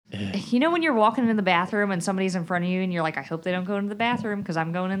you know when you're walking into the bathroom and somebody's in front of you and you're like, I hope they don't go into the bathroom because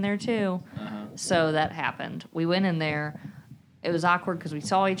I'm going in there too. So that happened. We went in there. It was awkward because we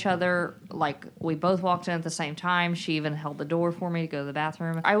saw each other. Like, we both walked in at the same time. She even held the door for me to go to the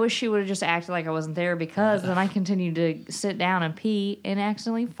bathroom. I wish she would have just acted like I wasn't there, because then I continued to sit down and pee and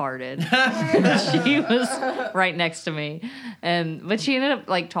accidentally farted. She was right next to me. But she ended up,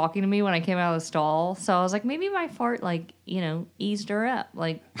 like, talking to me when I came out of the stall. So I was like, maybe my fart, like, you know, eased her up.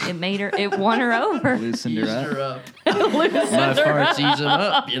 Like, it won her over. Loosened her up. My farts ease them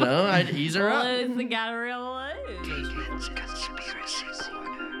up, you know? I'd ease her up. Loosen, got a real loose.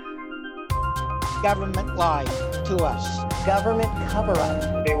 Government lied to us. Government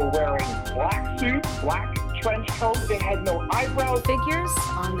cover-up. They were wearing black suits, black trench coats. They had no eyebrows. Figures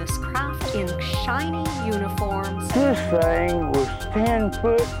on this craft in shiny uniforms. This thing was 10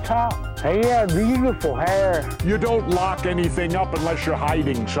 foot tall. He had beautiful hair. You don't lock anything up unless you're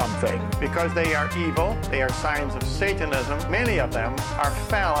hiding something. Because they are evil, they are signs of Satanism. Many of them are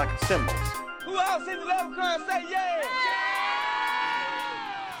phallic symbols. Who else in the love crowd say yeah?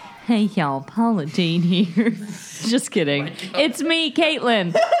 Hey y'all, Paula Dean here. Just kidding. It's me,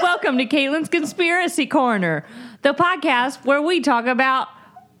 Caitlin. Welcome to Caitlin's Conspiracy Corner, the podcast where we talk about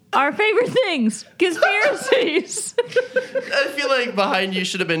our favorite things, conspiracies. I feel like behind you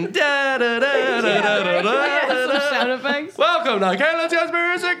should have been da da da da da da da da. Sound effects. Welcome to Caitlin's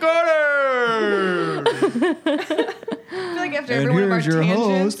Conspiracy Corner. I feel like after And every one of our here's your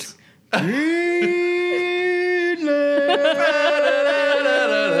tangents,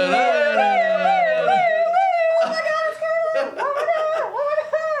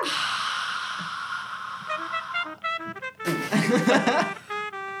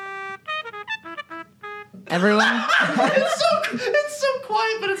 Everyone? It's so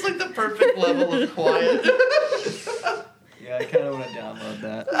quiet, but it's like the perfect level of quiet. Yeah, I kind of want to download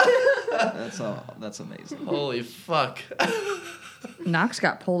that. That's amazing. Holy fuck. Knox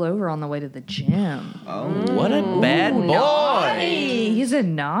got pulled over on the way to the gym. Oh, What a bad boy. Naughty. He's a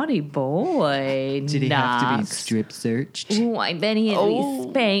naughty boy. did he have to be Knox. strip searched? Ooh, I bet he had to be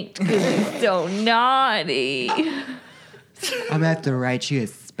spanked because he's so naughty. I'm gonna have to write you a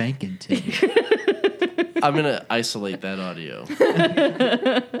spanking ticket. I'm going to isolate that audio.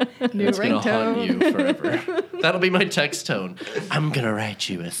 new It's going to haunt ringtone. you forever. That'll be my text tone. I'm going to write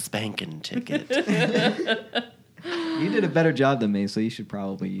you a spanking ticket. You did a better job than me, so you should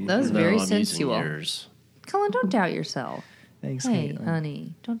probably use That was it. very I'm using sensual. yours. Cullen, don't doubt yourself. Thanks, Hey, Caitlin.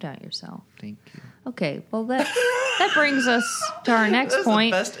 honey, don't doubt yourself. Thank you. Okay, well that brings us to our next That's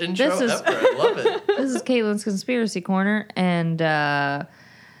point. the best intro this is ever. I love it. this is Caitlin's Conspiracy Corner, and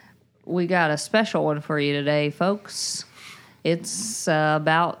we got a special one for you today, folks. It's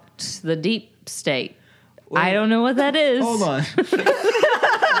about the deep state. I don't know what that is. Hold on.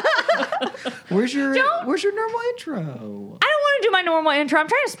 Where's your normal intro? I don't want to do my normal intro. I'm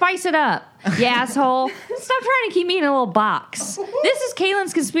trying to spice it up. You asshole. Stop trying to keep me in a little box. This is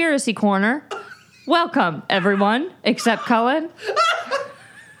Caitlin's Conspiracy Corner. Welcome, everyone, except Cullen.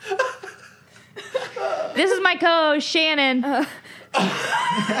 This is my co-host, Shannon.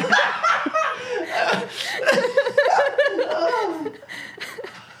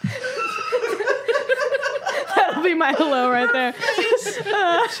 That'll be my hello right there.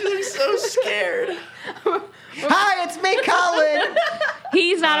 She looks so scared. Hi, it's me, Colin.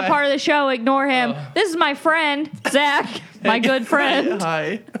 He's not a part of the show. Ignore him. This is my friend, Zach, my good friend.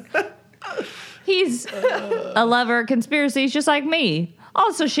 Hi. He's a lover of conspiracies just like me.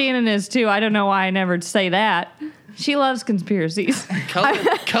 Also, Shannon is too. I don't know why I never say that. She loves conspiracies.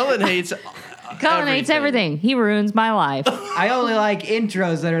 Cullen hates Cullen hates everything. He ruins my life. I only like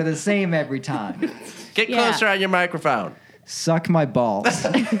intros that are the same every time. Get Yeah. closer on your microphone. Suck my balls.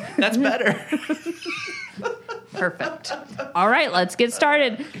 That's better. Perfect. All right, let's get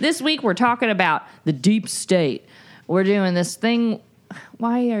started. This week we're talking about the deep state. We're doing this thing.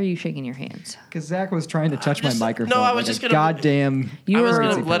 Why are you shaking your hands? Because Zach was trying to touch my microphone. no, I was like just a gonna- goddamn. You I was are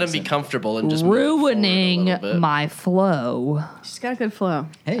going to let him be comfortable and just move ruining forward a little bit. my flow. She's got a good flow.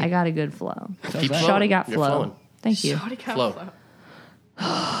 Hey, I got a good flow. Keep that? flowing. Shawty got You're flow. flowing. Thank you. Flow.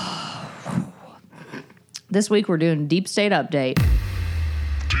 This week we're doing Deep State Update.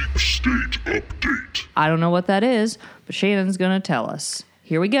 Deep State Update. I don't know what that is, but Shannon's going to tell us.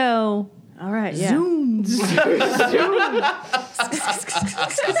 Here we go. All right, yeah. Zoom.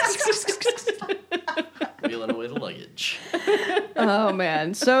 Wheeling away the luggage. Oh,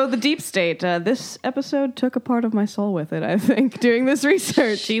 man. So the deep state. This episode took a part of my soul with it, I think, doing this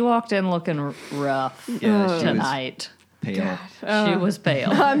research. She walked in looking rough Yeah, she was tonight. pale. She was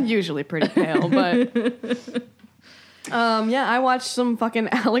pale. I'm usually pretty pale, but I watched some fucking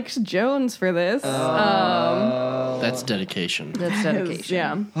Alex Jones for this. That's dedication. That's dedication.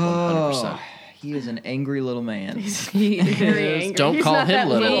 Yeah. 100%. He is an angry little man. Very angry. Don't He's call not him that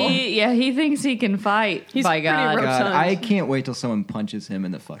little. He thinks he can fight. He's by pretty God. rotund. God, I can't wait till someone punches him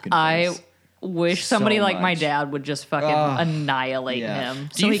in the fucking I face. wish So somebody like my much. dad would just fucking annihilate yeah. him,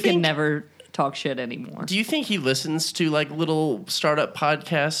 Do so you he can think- never talk shit anymore. Do you think he listens to like little startup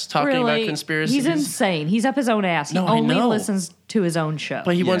podcasts talking about conspiracies? He's insane. He's up his own ass. He No, I only know. listens to his own show.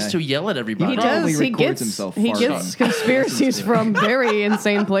 But he wants Yeah. to yell at everybody. He Probably does. He records gets himself he farting. gets conspiracies from very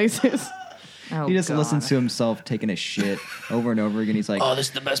insane places. Oh, He just God. listens to himself taking a shit over and over again. He's like, Oh, this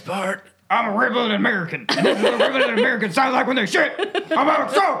is the best part. I'm a rebel American. And this is what rebel Americans sound like when they shit. I'm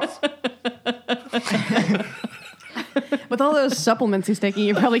out sauce. With all those supplements he's taking,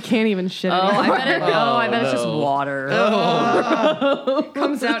 you probably can't even shit anymore. I bet it's just water.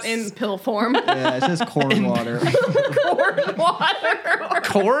 Comes out in pill form. yeah, it's just corn water.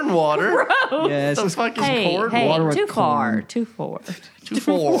 Corn water? yeah, it's The just fuck is Hey, corn hey, water with too far, corn. too far. Too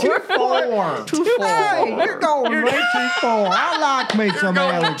far. Too far. Hey, you're going way too far. I like me some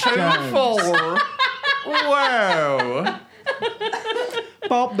Alex Jones. Wow.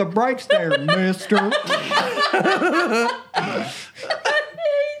 Pump the brakes there, mister. Don't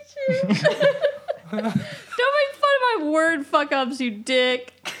make fun of my word fuck ups, you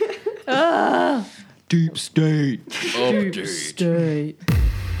dick. Deep state. State.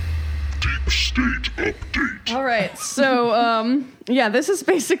 All right, so this is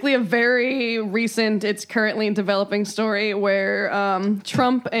basically a very recent, it's currently in developing story where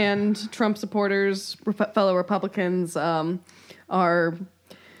Trump and Trump supporters, fellow Republicans, are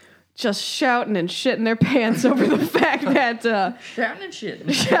just shouting and shitting their pants over the fact that Shouting and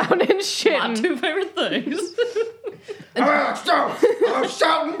shit. shouting and shitting. My two favorite things. I'm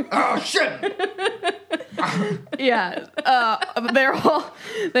shouting. Oh, shit. Yeah, they're all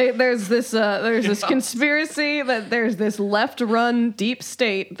there's this conspiracy that there's this left-run deep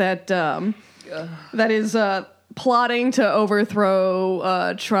state that that is plotting to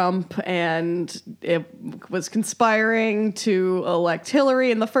overthrow Trump, and it was conspiring to elect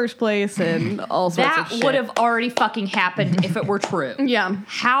Hillary in the first place, and all sorts That of shit. would have already fucking happened if it were true. Yeah.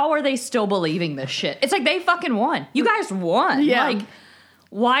 How are they still believing this shit? It's like they fucking won. You guys won. Yeah. Like,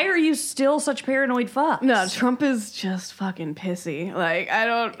 why are you still such paranoid fucks? No, Trump is just fucking pissy. Like, I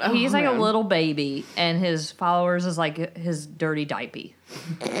don't. He's like man. a little baby, and his followers is like his dirty diaper.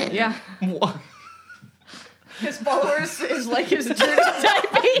 Yeah. His followers is like his dirty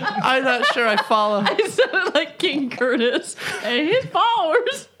diaper. I'm not sure I follow. It sounded like King Curtis, and his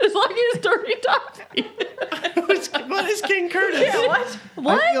followers is like his dirty diaper. What is King Curtis? Yeah, what?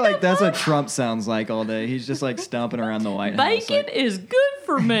 I feel like that's what Trump sounds like all day. He's just like stomping around the White House. Bacon Like, is good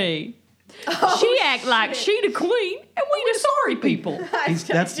for me. She act like she the queen, and we the sorry people.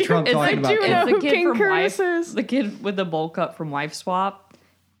 that's Trump I talking about. do know It's who King Curtis Wife, is. the kid with the bowl cut from Wife Swap.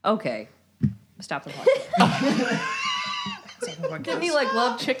 Okay, stop the podcast. Didn't he like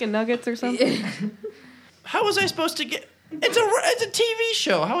love chicken nuggets or something? How was I supposed to get? It's a TV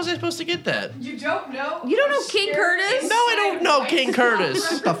show. How was I supposed to get that? You don't know? You don't know King Curtis? No, I don't know King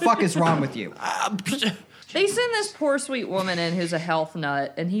Curtis. What the fuck is wrong with you? They send this poor sweet woman in who's a health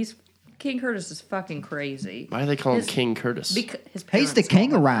nut, and King Curtis is fucking crazy. Why do they call him His- King Curtis? His He's parents the king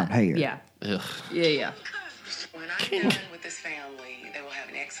call him around that. here. Yeah, Ugh. yeah. When I'm done with this family, they will have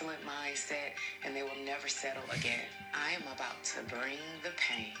an excellent mindset and they will never settle again. I am about to bring the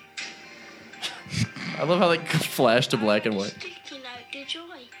pain. I love how they flash to black and white. Speaking out the joy.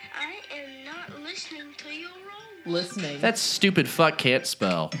 I am not listening to your role. Listening. That stupid fuck can't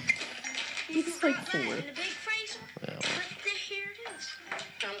spell. He's like four. And the big phrase. Well. But here it is.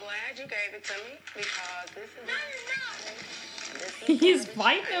 I'm glad you gave it to me because this is No, He's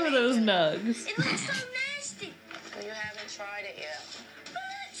fighting over those nugs. it looks so nasty. you haven't tried it yet. Oh,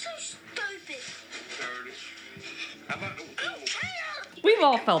 it's so stupid. How about the We've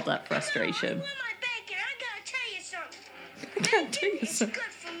all felt that frustration. My bacon, I gotta tell you something. I gotta tell you It's something.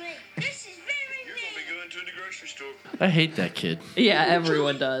 good for me. This is very good. going to the grocery store? I hate that kid. Yeah,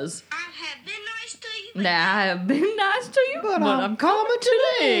 everyone does. I have been nice to you. Nah, I have been nice to you, but I'm coming to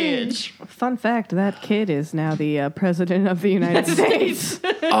the edge. Fun fact, that kid is now the president of the United States.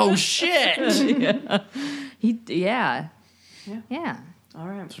 Oh shit! Yeah. All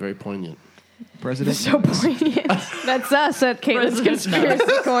right. It's very poignant. President. So poignant. That's us at Caitlin's President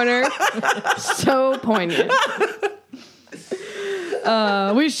Conspiracy Corner. So poignant.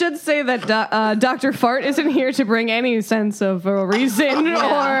 We should say that Dr. Fart isn't here to bring any sense of reason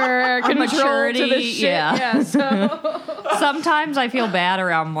or control maturity, to this shit. yeah. So Sometimes I feel bad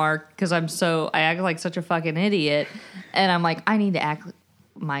around Mark because I act like such a fucking idiot. And I'm like, I need to act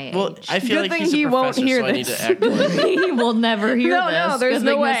my age. Well, I feel Good like thing he's he a won't professor, hear so I need to act like He will never hear No, this. no, there's Good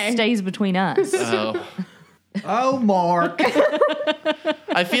no thing way. This stays between us. Oh. Oh, Mark.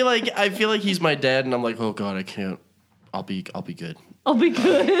 I feel like he's my dad, and I'm like, oh god, I can't. I'll be good. I'll be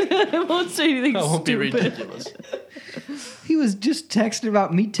good. I won't say anything I won't be stupid. ridiculous. He was just texting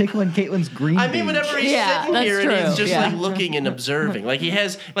about me tickling Caitlin's green I mean, beans. whenever he's Yeah, sitting that's here and he's true. just Yeah. like looking and observing, like he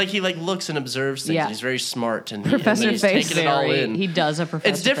looks and observes things. Yeah. And he's very smart and Professor he's face. taking it all in. He does a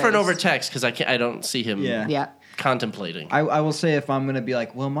professor. It's different face. over text because I don't see him Yeah. contemplating. I will say if I'm going to be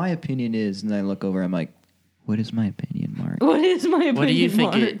like, well, my opinion is, and I look over, I'm like, what is my opinion, Mark? What is my opinion? What do you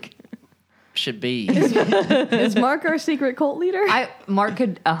think Mark? it should be? Is Mark our secret cult leader? Mark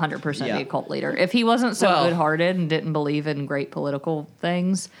could 100% be a cult leader. If he wasn't so Well- good-hearted and didn't believe in great political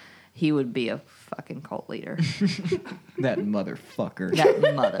things, he would be a fucking cult leader. That motherfucker. That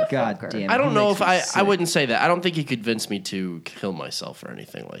motherfucker. God damn it. I don't He know makes if me I sick. wouldn't say that. I don't think he convinced me to kill myself or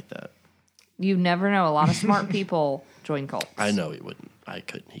anything like that. You never know. A lot of smart people join cults. I know he wouldn't.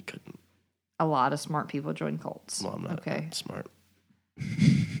 He couldn't. A lot of smart people join cults. Well, I'm not okay. that smart.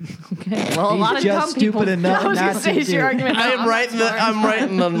 Okay. Well, a lot of just dumb stupid people. enough I was not going to say, to is do your it. argument. I'm right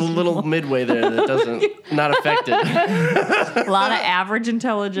in the little midway there that doesn't not affected. A lot of average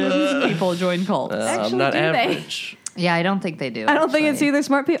intelligence people join cults. I'm not do they? average. Yeah, I don't think they do. I don't think it's actually. either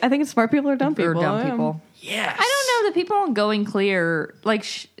smart people. I think it's smart people or dumb people. Or dumb Yeah. people. Yes. I don't know. The people on Going Clear, like,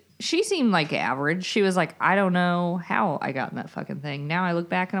 she seemed like average. She was like, I don't know how I got in that fucking thing. Now I look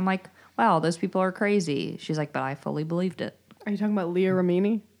back and I'm like, wow, those people are crazy. She's like, but I fully believed it. Are you talking about Leah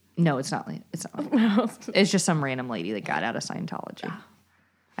Ramini? No, it's not. It's not. It's just some random lady that got out of Scientology.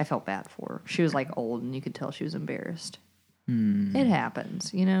 I felt bad for her. She was like old, and you could tell she was embarrassed. It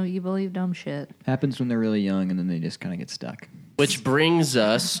happens, you believe dumb shit. Happens when they're really young, and then they just kind of get stuck. Which brings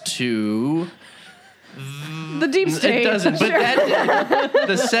us to The deep state. It doesn't, but Sure.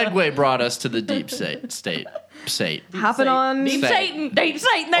 the segue brought us to the deep state. Hopping on. Deep Satan. Deep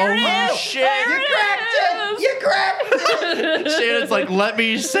Satan. There it is. Shit. There it is. You cracked it! Shannon's like, let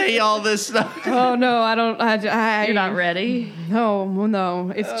me say all this stuff. Oh no, I don't. You're not ready.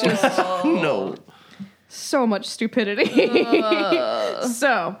 No. It's just No. so much stupidity.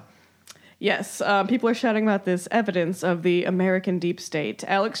 So, yes, people are shouting about this evidence of the American deep state.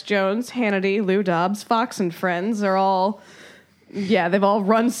 Alex Jones, Hannity, Lou Dobbs, Fox and Friends are all. Yeah, they've all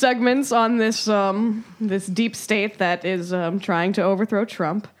run segments on this this deep state that is trying to overthrow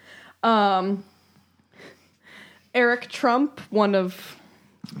Trump. Eric Trump, one of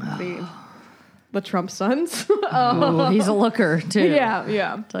the Trump sons. Ooh, he's a looker too.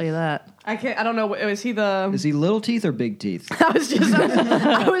 Yeah. I'll tell you that. I don't know. Is he the? Is he little teeth or big teeth? I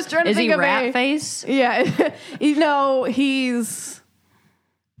was trying to Is think he of rat a face? Yeah, he's.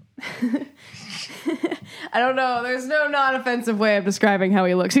 I don't know. There's no non-offensive way of describing how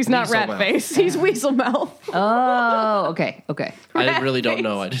he looks. He's not Weasel rat mouth. face. He's weasel mouth. Oh, okay. I really don't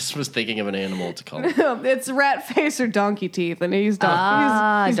know. I just was thinking of an animal to call it. It's rat face or donkey teeth, and he's he's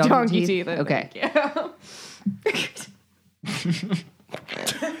donkey donkey teeth. teeth. I Okay. think. Yeah.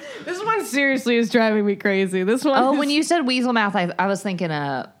 This one seriously is driving me crazy. This one. Oh, is- when you said weasel mouth, I was thinking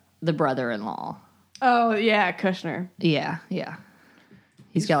the brother-in-law. Oh yeah, Kushner. Yeah.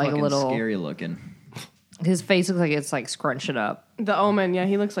 He's got like a Fucking little. scary looking. His face looks like it's like scrunched up. The Omen. Yeah,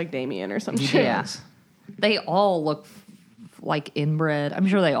 he looks like Damien or some shit. Yeah. They all look like inbred. I'm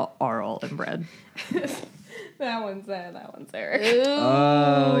sure they all are all inbred. That one's Eric.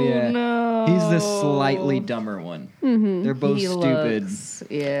 Oh, yeah. No. He's the slightly dumber one. Mm-hmm. They're both He stupid. looks-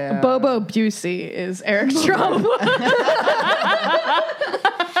 yeah. Bobo Busey is Eric Trump.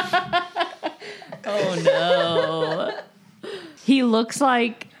 Oh no. He looks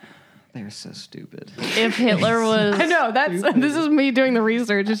like They're so stupid. if Hitler was. I know this is me doing the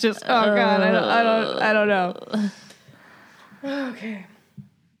research. It's just god, I don't know. Okay.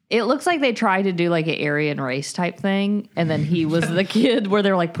 It looks like they tried to do like an Aryan race type thing, and then he was the kid where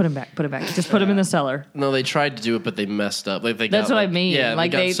they're like, put him back, just put him in the cellar. No, they tried to do it, but they messed up. Like That's what I mean. Yeah,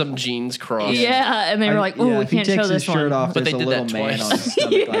 Like, they got they- some genes crossed. Yeah, and they were like, oh, we if he can't takes show his this shirt one. off, But there's they a did little that man twice. on his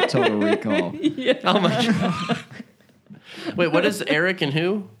stomach like Total Recall. Oh my god. Wait, what is Eric and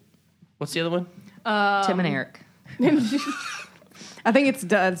who? What's the other one? Tim and Eric. I think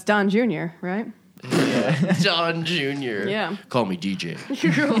it's Don Jr., right? Don Jr. Yeah. Call me DJ.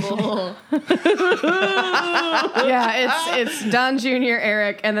 Yeah, it's Don Jr.,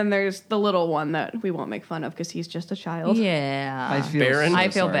 Eric, and then there's the little one that we won't make fun of because he's just a child. Yeah. I feel, Baron? so I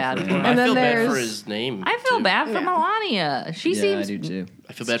feel sorry bad for for him. him. I then feel bad for there's- his name. I feel too. bad for Yeah. Melania. She Yeah, seems I do too.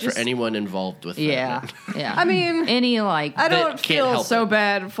 I feel bad for anyone involved with that. Yeah. I mean, like I don't can't feel help so it.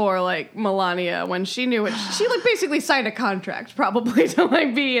 bad for like Melania when she knew it. She like basically signed a contract probably to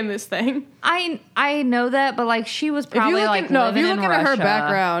like be in this thing. I know that, but like she was probably like if you living look in at her Russia.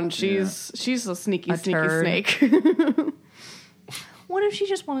 background, she's a sneaky turd. snake. What if she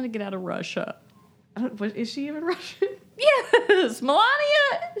just wanted to get out of Russia? Is she even Russian? Yes, Melania.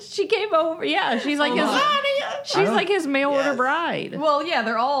 She came over. Yeah, she's like like his mail order bride. Well, yeah,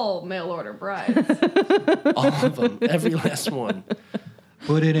 they're all mail order brides. All of them. Every last one.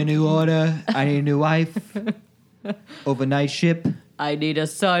 Put in a new order. I need a new wife. Overnight ship. I need a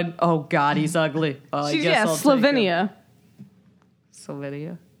son. Oh God, he's ugly. Oh, She's Slovenia.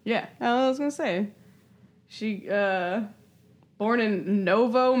 Slovenia. Yeah, I was gonna say she born in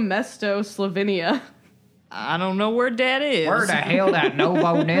Novo Mesto, Slovenia. I don't know where that is. Where the hell that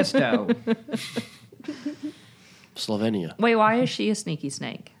Novo Nesto? Slovenia. Wait, why is she a sneaky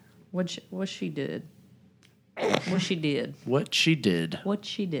snake? What she did? What she did? What she did. What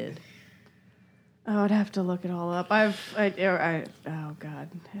she did? Oh, I'd have to look it all up. Oh God,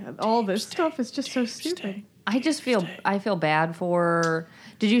 all this stuff is just so stupid. I feel bad for her.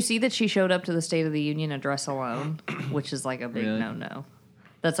 Did you see that she showed up to the State of the Union address alone, which is like a big no-no.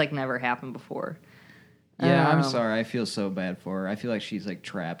 That's like never happened before. Yeah, I'm sorry. I feel so bad for her. I feel like she's like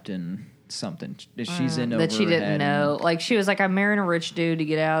trapped in something. She's in over that she her didn't head know. Like she was like, I'm marrying a rich dude to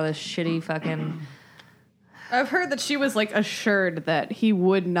get out of this shitty fucking. I've heard that she was like assured that he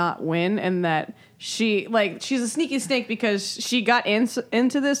would not win, and that she's a sneaky snake because she got into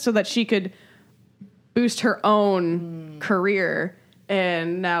this so that she could boost her own career,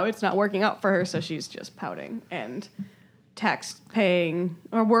 and now it's not working out for her, so she's just pouting and tax paying,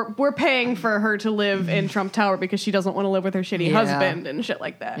 or we're paying for her to live in Trump Tower because she doesn't want to live with her shitty husband and shit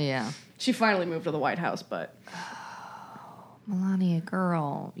like that. Yeah. She finally moved to the White House, but Melania,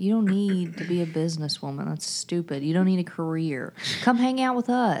 girl, you don't need to be a businesswoman. That's stupid. You don't need a career. Come hang out with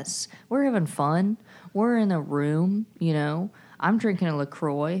us. We're having fun. We're in a room, you know. I'm drinking a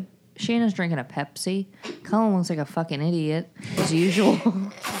LaCroix. Shanna's drinking a Pepsi. Cullen looks like a fucking idiot, as usual.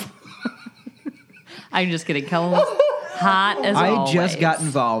 I'm just kidding. Cullen looks hot as always. I just got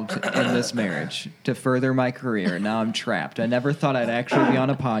involved in this marriage to further my career. Now I'm trapped. I never thought I'd actually be on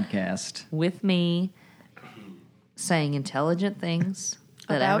a podcast. With me saying intelligent things.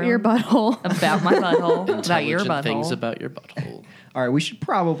 About your butthole. About my butthole. About your Intelligent butthole. things about your butthole. All right, we should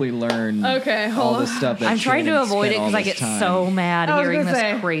probably learn all the stuff that I'm trying to Shannon avoid it spent because all I this get time. so mad I was hearing gonna this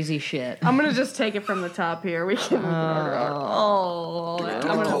say, crazy shit. I'm gonna just take it from the top here. We can.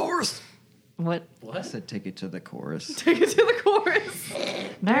 Of course. What? I said take it to the chorus. Take it to the chorus.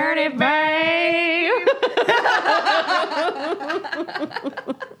 Dirty babe.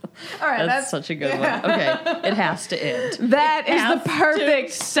 All right, That's such a good one. Okay, it has to end. That is has the perfect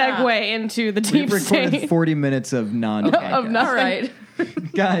to stop. segue into the deep We've recorded state 40 minutes of non of nothing. All right.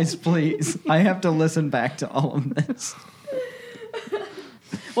 Guys, please. I have to listen back to all of this.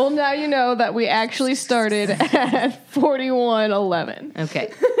 Well, now you know that we actually started at 41:11.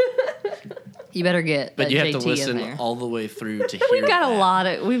 Okay. You better get. But that you have JT to in listen there. all the way through to hear. We've got that. a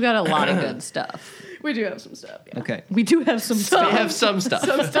lot of good stuff. We do have some stuff. Yeah. Okay. We do have some We stuff. have some stuff.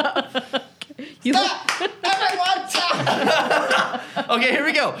 You Okay, here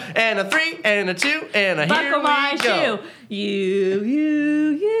we go. And a 3, and a 2, and a here buckle we my go. shoe. You.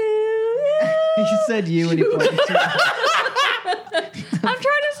 He said you and he pointed to I'm trying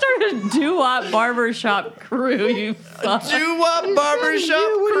to start a doo-wop barbershop crew, you fuck. Doo-wop barbershop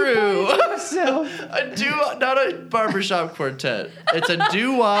crew. yourself. A doo-wop, not a barbershop quartet. It's a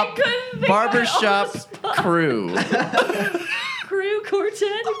doo-wop barbershop crew. Crew quartet,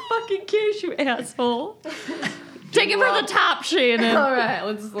 you fucking kiss, you asshole. Take it from the top, Shannon. All right,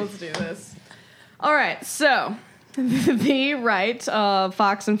 let's do this. All right, so the right,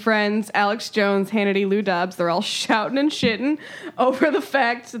 Fox and Friends, Alex Jones, Hannity, Lou Dobbs, they're all shouting and shitting over the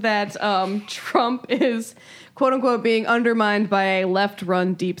fact that Trump is, quote unquote, being undermined by a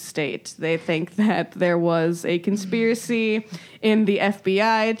left-run deep state. They think that there was a conspiracy in the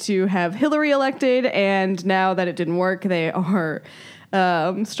FBI to have Hillary elected, and now that it didn't work, they are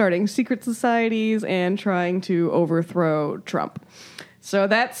starting secret societies and trying to overthrow Trump. So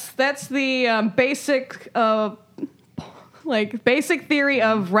that's the basic theory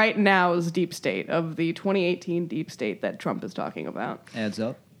of right now's deep state, of the 2018 deep state that Trump is talking about. Adds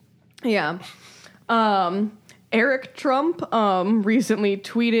up. Yeah. Eric Trump recently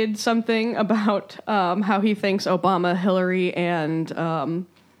tweeted something about how he thinks Obama, Hillary, and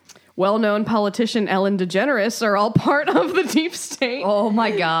well-known politician Ellen DeGeneres are all part of the deep state. Oh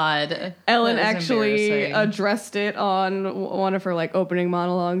my God. Ellen actually addressed it on one of her like opening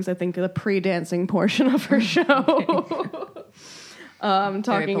monologues, I think the pre-dancing portion of her show.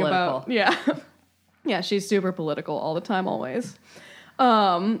 Talking about, yeah, she's super political all the time, always.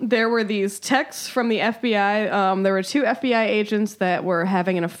 There were these texts from the FBI. There were 2 FBI agents that were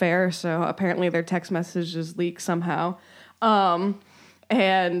having an affair, so apparently their text messages leaked somehow.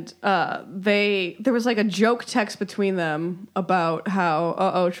 And there was like a joke text between them about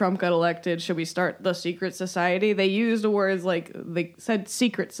how, Trump got elected. Should we start the secret society? They used words like, they said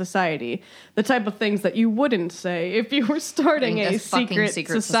secret society, the type of things that you wouldn't say if you were starting a secret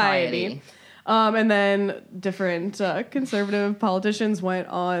society. And then different conservative politicians went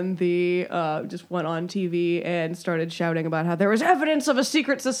on TV and started shouting about how there was evidence of a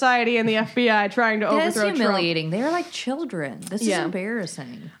secret society in the FBI trying to overthrow Trump. That's humiliating. They're like children. This is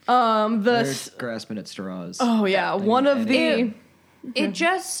embarrassing. They're grasping at straws. Oh yeah, one of the. It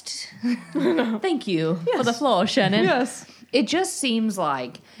just. Thank you for the floor, Shannon. Yes. It just seems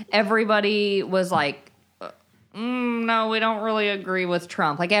like everybody was like. No, we don't really agree with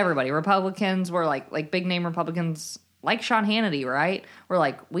Trump. Like everybody, Republicans were like big name Republicans, like Sean Hannity, right? We're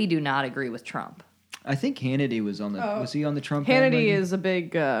like, we do not agree with Trump. I think Hannity was on the. Was he on the Trump? Hannity bandwagon? is a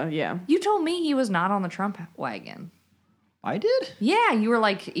big, yeah. You told me he was not on the Trump wagon. I did? Yeah, you were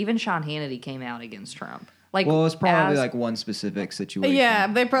like, even Sean Hannity came out against Trump. Like, well, it was probably like one specific situation. Yeah,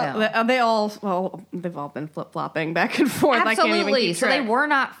 they've all been flip-flopping back and forth. Absolutely. So they were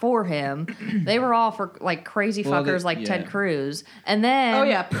not for him. They were all for like crazy fuckers like Ted Cruz. And then... Oh,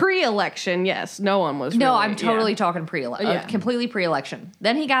 yeah, pre-election, yes. No one was No, really, I'm totally talking pre-election. Completely pre-election.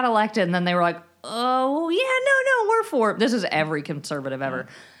 Then he got elected, and then they were like, oh, yeah, no, we're for him. This is every conservative ever.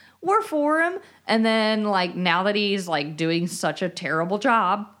 We're for him. And then, like, now that he's, like, doing such a terrible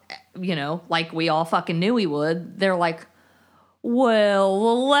job... You know, like we all fucking knew he would. They're like, well,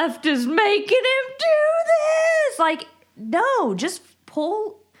 the left is making him do this. Like, no, just put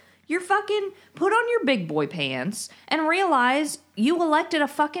on your big boy pants and realize you elected a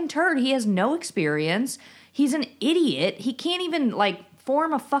fucking turd. He has no experience. He's an idiot. He can't even, like,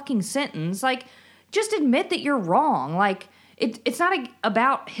 form a fucking sentence. Like, just admit that you're wrong. Like, it's not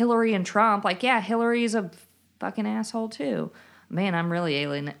about Hillary and Trump. Like, yeah, Hillary's a fucking asshole, too. Man, I'm really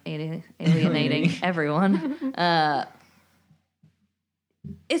alienating everyone.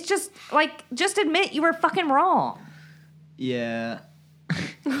 It's just, like, just admit you were fucking wrong. Yeah.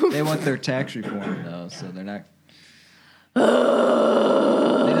 They want their tax reform, though, so they're not...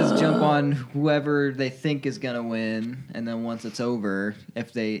 They just jump on whoever they think is going to win, and then once it's over,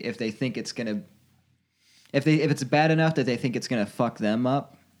 if they think it's going to... If it's bad enough that they think it's going to fuck them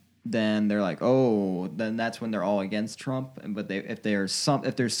up, then they're like, oh, then that's when they're all against Trump. But if there's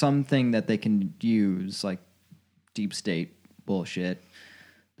something that they can use, like deep state bullshit,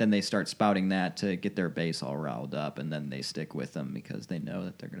 then they start spouting that to get their base all riled up, and then they stick with them because they know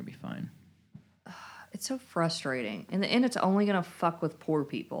that they're going to be fine. It's so frustrating. In the end, it's only going to fuck with poor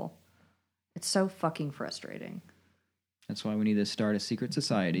people. It's so fucking frustrating. That's why we need to start a secret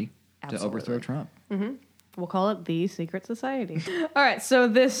society to overthrow Trump. Mm-hmm. We'll call it the Secret Society. All right, so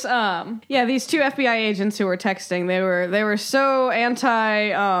this, these 2 FBI agents who were texting, they were so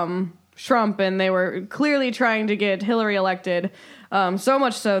anti-Trump, and they were clearly trying to get Hillary elected. So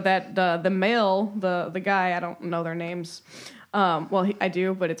much so that the male, the guy, I don't know their names. I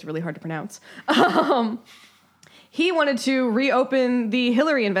do, but it's really hard to pronounce. He wanted to reopen the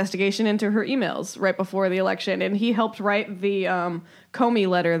Hillary investigation into her emails right before the election, and he helped write the Comey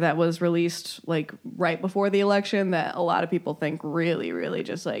letter that was released like right before the election that a lot of people think really, really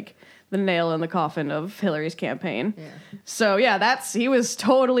just like the nail in the coffin of Hillary's campaign. Yeah. So he was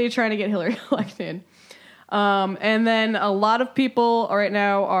totally trying to get Hillary elected. And then a lot of people right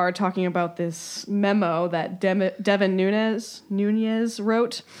now are talking about this memo that Devin Nunes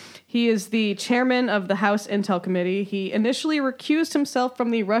wrote. He is the chairman of the House Intel Committee. He initially recused himself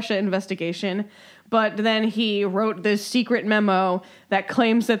from the Russia investigation, but then he wrote this secret memo that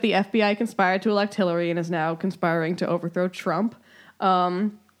claims that the FBI conspired to elect Hillary and is now conspiring to overthrow Trump.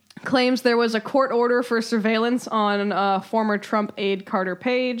 Claims there was a court order for surveillance on former Trump aide Carter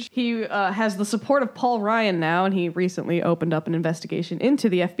Page. He has the support of Paul Ryan now, and he recently opened up an investigation into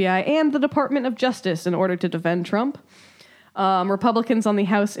the FBI and the Department of Justice in order to defend Trump. Republicans on the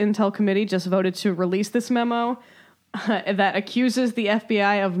House Intel Committee just voted to release this memo that accuses the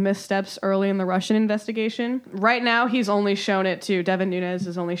FBI of missteps early in the Russian investigation. Right now, Devin Nunes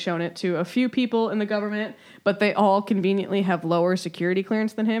has only shown it to a few people in the government, but they all conveniently have lower security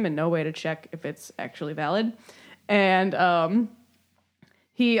clearance than him and no way to check if it's actually valid. And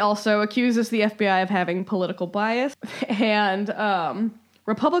He also accuses the FBI of having political bias, and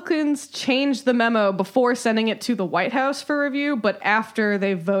Republicans changed the memo before sending it to the White House for review, but after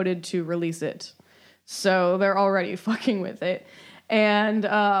they voted to release it. So they're already fucking with it. And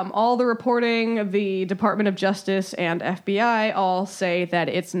all the reporting, the Department of Justice and FBI all say that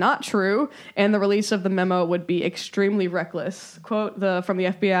it's not true, and the release of the memo would be extremely reckless. Quote from the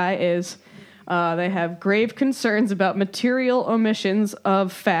FBI is, they have grave concerns about material omissions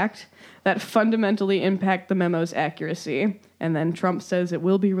of fact that fundamentally impact the memo's accuracy. And then Trump says it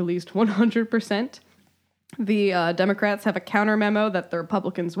will be released 100%. The Democrats have a counter memo that the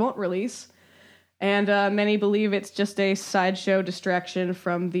Republicans won't release. And many believe it's just a sideshow distraction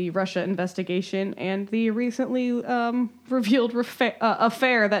from the Russia investigation and the recently revealed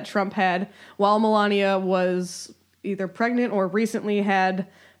affair that Trump had while Melania was either pregnant or recently had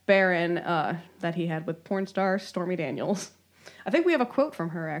Barron that he had with porn star Stormy Daniels. I think we have a quote from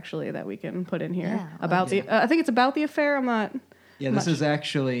her, actually, that we can put in here about the... I think it's about the affair. I'm not... Yeah, this is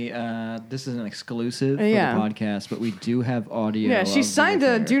actually this is an exclusive for the podcast, but we do have audio. Yeah, she signed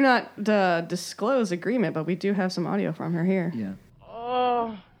a do not disclose agreement, but we do have some audio from her here. Yeah.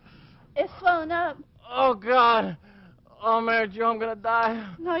 Oh, It's swelling up. oh God. Oh, Mary Jo, I'm gonna die.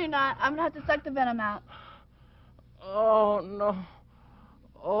 No, you're not. I'm gonna have to suck the venom out. Oh, no.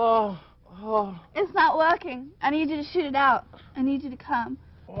 Oh, oh, It's not working. I need you to shoot it out. I need you to come.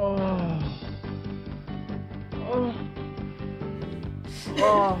 oh. Oh.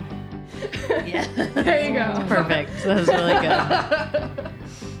 Oh. Yeah. There you go. Perfect. That was really good.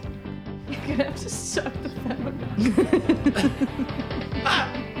 You're gonna have to suck the venom.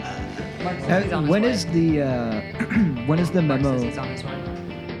 When is the memo? He's on his way.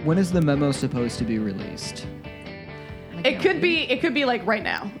 When is the memo supposed to be released? It could be like right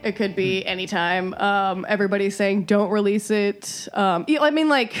now. It could be anytime. Everybody's saying don't release it. I mean,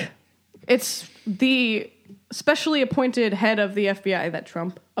 like, it's the specially appointed head of the FBI that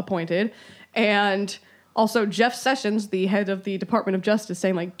Trump appointed, and also Jeff Sessions, the head of the Department of Justice,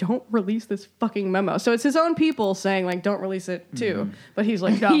 saying, like, don't release this fucking memo. So it's his own people saying, like, don't release it too. But he's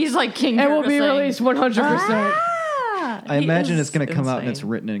like, no. He's like King It will be Curtis released 100%. I imagine it's going to come out and it's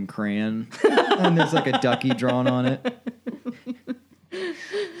written in crayon, and there's like a ducky drawn on it.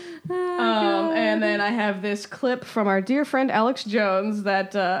 And then I have this clip from our dear friend Alex Jones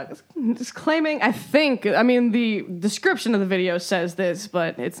that is claiming, the description of the video says this,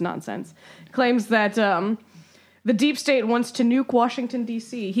 but it's nonsense. Claims that the deep state wants to nuke Washington,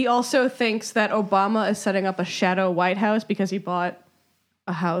 D.C. He also thinks that Obama is setting up a shadow White House because he bought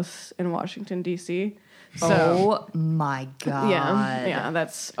a house in Washington, D.C. So, oh my God. Yeah,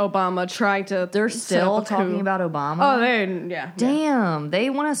 that's Obama trying to... They're still talking about Obama? Oh, yeah. Damn, they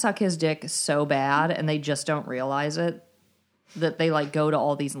want to suck his dick so bad, and they just don't realize it. That they, like, go to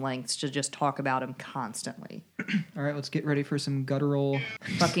all these lengths to just talk about him constantly. All right, let's get ready for some guttural...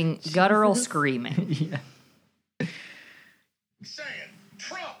 Fucking guttural screaming. Yeah. Saying,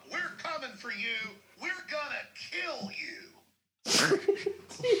 Trump, we're coming for you. We're gonna kill you.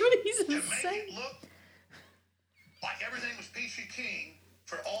 He's insane. Look like everything was peachy keen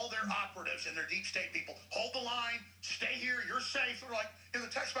for all their operatives and their deep state people. Hold the line, stay here, you're safe. They're like, in the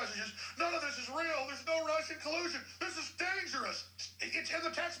text messages, none of this is real, there's no Russian collusion, this is dangerous. It's in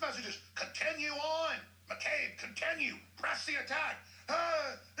the text messages. Continue on. McCabe, continue. Press the attack.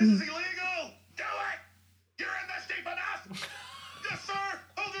 This is illegal. Do it. You're in this deep enough. Yes, sir.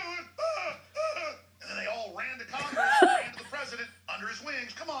 I'll do it. And then they all ran to Congress, ran to the president under his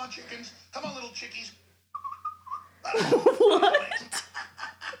wings. Come on, chickens. Come on, little chickies. What?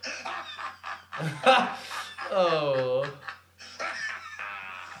 Oh.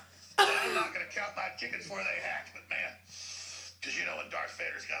 I'm not going to count my chickens before they hatch, but man, because you know when Darth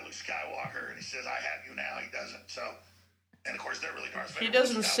Vader's got Luke Skywalker and he says, I have you now, he doesn't. So, and of course, they're really Darth Vader. He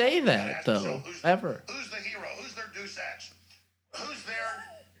doesn't say that, though, ever. Who's the hero? Who's their Deus Ex? Who's their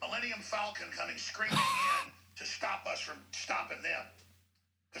Millennium Falcon coming screaming in to stop us from stopping them?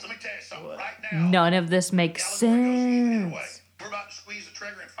 Because let me tell you something, right now, None of this makes sense. we're about to squeeze the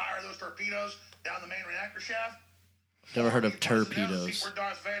trigger and fire those torpedoes down the main reactor shaft. Never heard of torpedoes. We're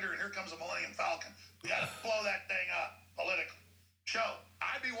Darth Vader, and here comes a Millennium Falcon. We got to blow that thing up politically. So,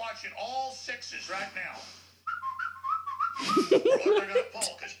 I'd be watching all sixes right now. For what they're going to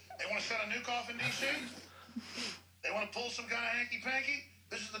pull, because they want to set a nuke off in D.C. They want to pull some kind of hanky-panky.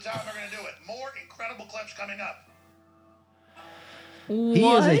 This is the time they're going to do it. More incredible clips coming up. He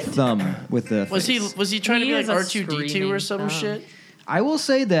is a thumb with the Was he trying to be like R2-D2 or some shit? I will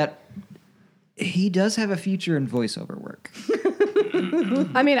say that he does have a future in voiceover work.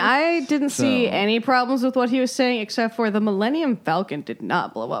 I mean, I didn't see So- any problems with what he was saying, except for the Millennium Falcon did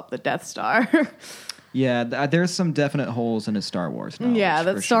not blow up the Death Star. Yeah, there's some definite holes in his Star Wars knowledge. Yeah,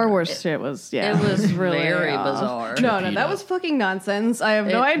 that for Star sure. Wars shit was, It was really very off. bizarre. No, that was fucking nonsense. I have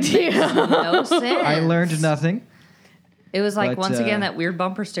no It idea. makes no sense. I learned nothing. It was like, But, once again, that weird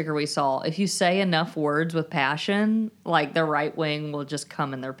bumper sticker we saw. If you say enough words with passion, like the right wing will just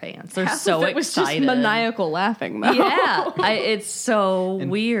come in their pants. They're Half so of it was excited. just maniacal laughing, though. Yeah, it's so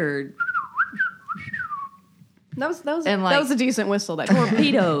weird. That was And, like, that was a decent whistle. That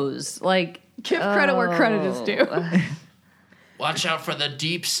Torpedoes, like give credit where credit is due. Watch out for the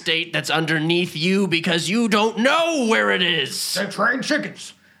deep state that's underneath you because you don't know where it is. They trained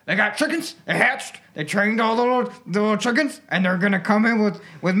chickens. They got chickens. They hatched. They trained all the little chickens, and they're gonna come in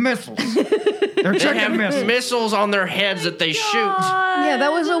with missiles. They're They chicken have missiles. missiles on their heads that they shoot. Yeah,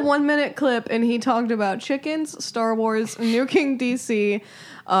 that was a 1 minute clip, and he talked about chickens, Star Wars, nuking DC.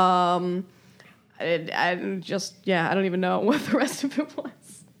 I don't even know what the rest of it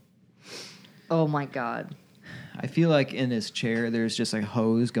was. Oh my god. I feel like in his chair, there's just a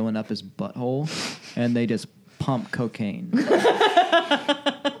hose going up his butthole, and they just pump cocaine.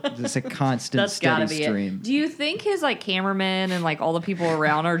 Just a constant, That's gotta steady be stream. it. Do you think his like cameramen and like all the people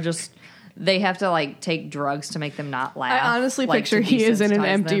around are just they have to like take drugs to make them not laugh? I honestly like, picture to he is in an desensitize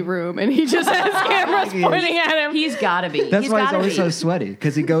empty them? room, and he just has cameras He is. pointing at him. He's got to be. That's why he's gotta always be. so sweaty,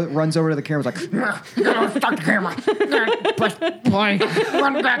 because he runs over to the camera, like, Start the camera. Press play.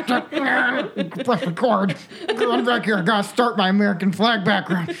 Run back to press record. Run back here. I gotta start my American flag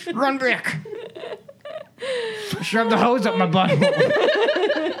background. Run back. Shove the hose up my butt.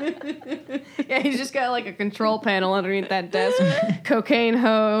 Yeah, he's just got like a control panel underneath that desk. Cocaine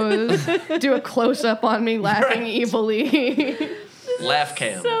hose. Do a close up on me laughing evilly. Laugh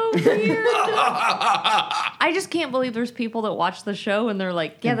cam. So weird. I just can't believe there's people that watch the show and they're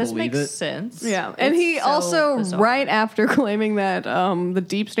like, yeah, Can this believe makes it. sense. Yeah, and It's he so also, bizarre. right after claiming that the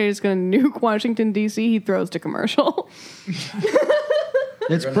deep state is going to nuke Washington, D.C., he throws to commercial.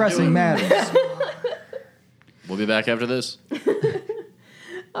 it's pressing matters. We'll be back after this.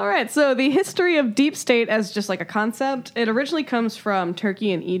 All right, so the history of deep state as just like a concept, it originally comes from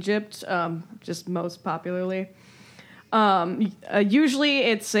Turkey and Egypt, just most popularly. Usually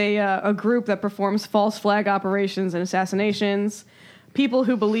it's a group that performs false flag operations and assassinations. People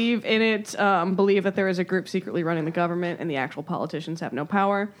who believe in it believe that there is a group secretly running the government and the actual politicians have no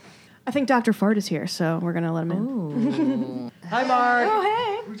power. I think Dr. Fart is here, so we're going to let him in. Hi, Mark. Oh,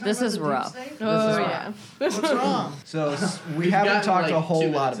 hey. This is rough. Oh, yeah. What's wrong? So we haven't talked a whole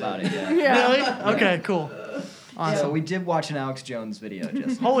lot about it yet. Yeah. Really? Okay, cool. Awesome. So we did watch an Alex Jones video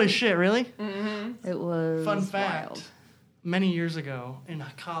just. Holy shit, really? Mm-hmm. It was Fun fact. wild. Many years ago in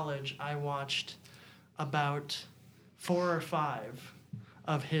college, I watched about 4 or 5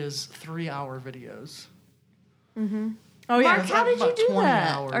 of his 3-hour videos. Mm-hmm. Oh, yeah. Mark, how did you About do 20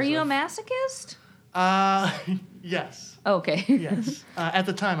 that? hours Are you a of- masochist? Yes. Okay. Yes. At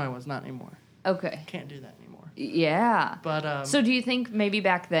the time, I was not anymore. Okay. Can't do that anymore. Yeah. But so do you think maybe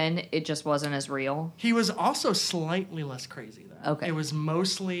back then it just wasn't as real? he was also slightly less crazy then. Okay. It was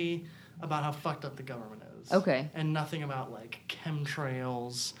mostly about how fucked up the government is. Okay. And nothing about like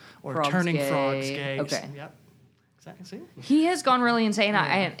chemtrails or Frogs turning gay. frogs gay. Okay. Yep. Exactly. See? He has gone really insane,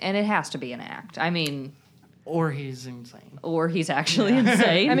 and it has to be an act. I mean, Or he's insane. or he's actually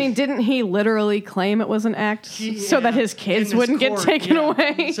insane. I mean, didn't he literally claim it was an act so that his kids In his wouldn't get court, taken yeah.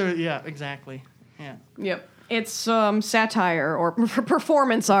 away? So yeah, exactly. Yeah. Yep. It's satire or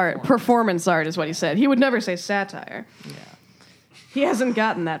performance art. Performance art is what he said. He would never say satire. Yeah. He hasn't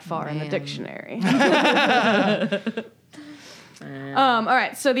gotten that far in the Man. dictionary. All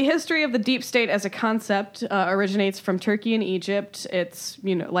right, so the history of the deep state as a concept originates from Turkey and Egypt. It's,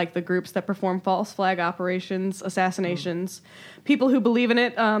 like the groups that perform false flag operations, assassinations. People who believe in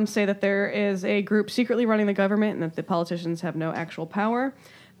it say that there is a group secretly running the government and that the politicians have no actual power.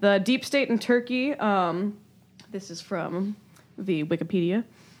 The deep state in Turkey, this is from the Wikipedia.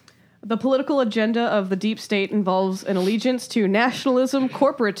 The political agenda of the deep state involves an allegiance to nationalism,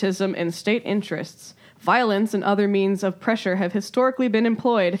 corporatism, and state interests. Violence and other means of pressure have historically been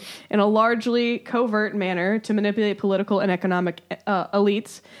employed in a largely covert manner to manipulate political and economic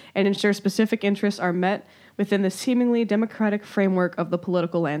elites and ensure specific interests are met within the seemingly democratic framework of the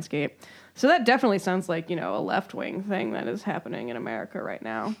political landscape. So that definitely sounds like, a left-wing thing that is happening in America right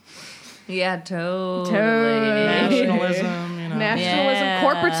now. yeah, totally. Nationalism, Nationalism, Yeah.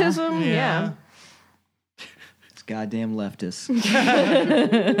 corporatism, yeah. It's goddamn leftists.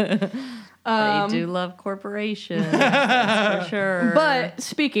 They do love corporations, that's for sure. But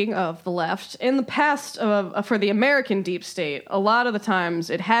speaking of the left, in the past, for the American deep state, a lot of the times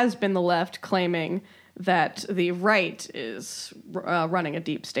it has been the left claiming that the right is running a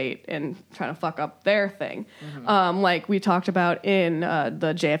deep state and trying to fuck up their thing. Like we talked about in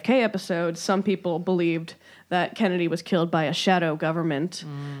the JFK episode, some people believed that Kennedy was killed by a shadow government,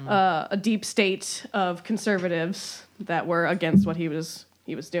 a deep state of conservatives that were against what he was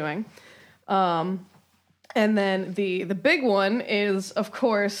doing. And then the big one is, of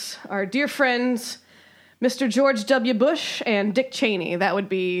course, our dear friends, Mr. George W. Bush and Dick Cheney. That would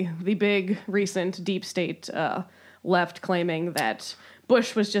be the big recent deep state left claiming that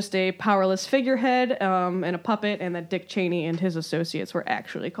Bush was just a powerless figurehead and a puppet, and that Dick Cheney and his associates were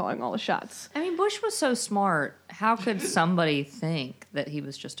actually calling all the shots. I mean, Bush was so smart. How could somebody think that he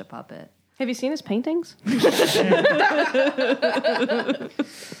was just a puppet? Have you seen his paintings?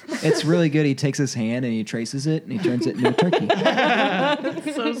 It's really good. He takes his hand and he traces it and he turns it into a turkey.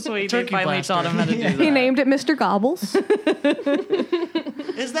 So sweet. They finally taught him how to do that. He named it Mr. Gobbles.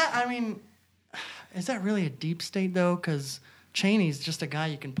 Is that really a deep state, though? Because Cheney's just a guy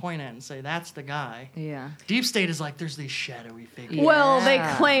you can point at and say, that's the guy. Yeah. Deep state is like, there's these shadowy figures. Well, they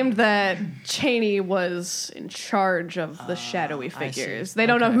claimed that Cheney was in charge of the shadowy figures. They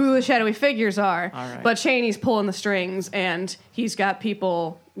don't know who the shadowy figures are, but Cheney's pulling the strings, and he's got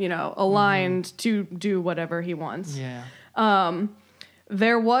people, aligned to do whatever he wants. Yeah.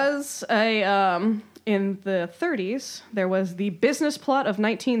 There was in the 30s, there was the business plot of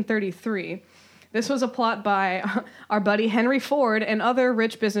 1933. This was a plot by our buddy Henry Ford and other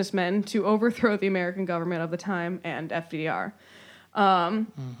rich businessmen to overthrow the American government of the time and FDR. Well,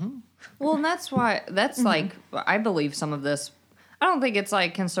 and that's why, like, I believe some of this. I don't think it's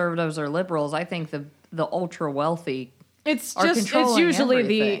like conservatives or liberals. I think the ultra wealthy It's are just controlling it's usually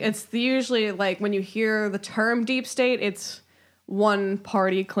everything. usually like when you hear the term deep state, it's one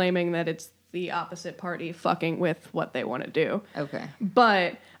party claiming that it's the opposite party fucking with what they want to do. Okay.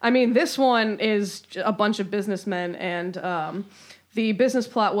 But I mean, this one is a bunch of businessmen, and the business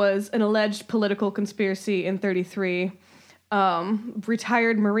plot was an alleged political conspiracy in 1933.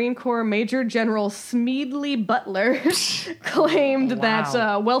 Retired Marine Corps Major General Smedley Butler claimed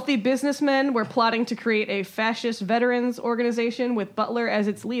that wealthy businessmen were plotting to create a fascist veterans organization with Butler as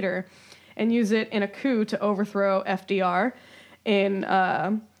its leader and use it in a coup to overthrow FDR. In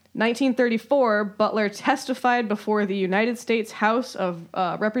 1934, Butler testified before the United States House of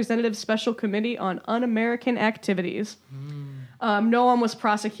Representatives Special Committee on Un-American Activities. No one was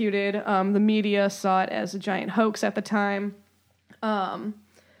prosecuted. The media saw it as a giant hoax at the time.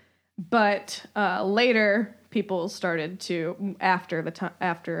 But later, people started to, after the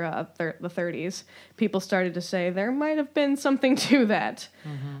 30s, people started to say there might have been something to that.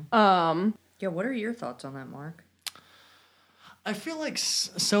 Yeah, what are your thoughts on that, Mark? I feel like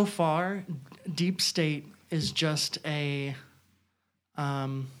so far, deep state is just a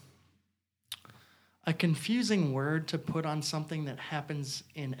confusing word to put on something that happens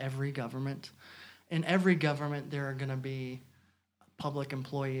in every government. In every government, there are going to be public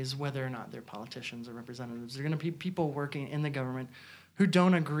employees, whether or not they're politicians or representatives. There are going to be people working in the government who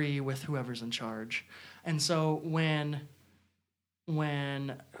don't agree with whoever's in charge. And so when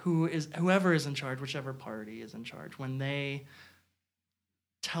whoever is in charge, whichever party is in charge, when they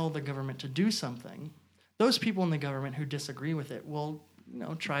tell the government to do something, those people in the government who disagree with it will,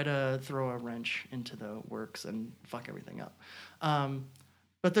 try to throw a wrench into the works and fuck everything up.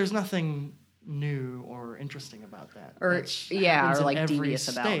 But there's nothing new or interesting about that. Or like devious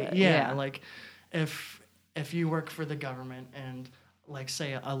about it. Yeah, like if you work for the government and like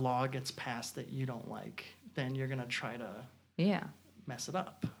say a law gets passed that you don't like, then you're gonna try to mess it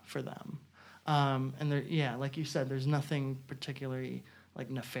up for them. And there, like you said, there's nothing particularly like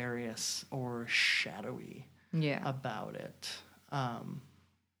nefarious or shadowy about it. And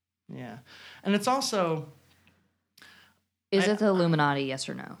it's also... Is it the Illuminati, yes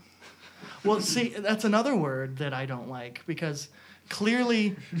or no? Well, see, that's another word that I don't like, because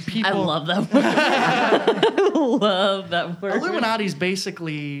clearly people... I love that word. I love that word. Illuminati's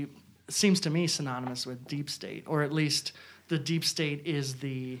basically, seems to me, synonymous with deep state, or at least the deep state is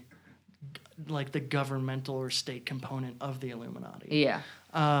the governmental or state component of the Illuminati. Yeah.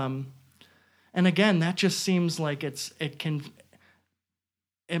 And again, that just seems like it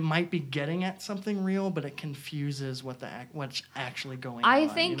it might be getting at something real, but it confuses what's actually going on. I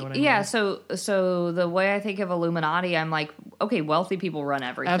think, you know what I mean? So the way I think of Illuminati, I'm like, okay, wealthy people run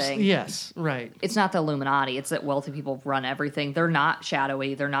everything. Yes, right. It's not the Illuminati. It's that wealthy people run everything. They're not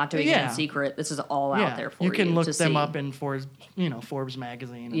shadowy. They're not doing it in secret. This is all out there for you. You can look to them see. up in Forbes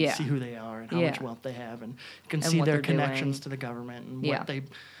magazine and see who they are and how much wealth they have, and you can see their connections to the government and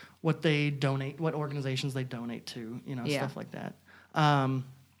what they donate, what organizations they donate to, stuff like that.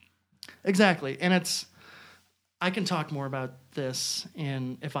 Exactly, and I can talk more about this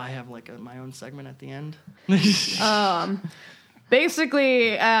if I have like my own segment at the end.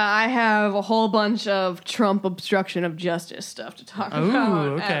 Basically, I have a whole bunch of Trump obstruction of justice stuff to talk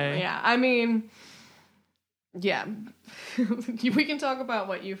about. Okay. Yeah, I mean, yeah, we can talk about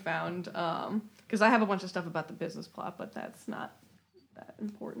what you found because I have a bunch of stuff about the business plot, but that's not that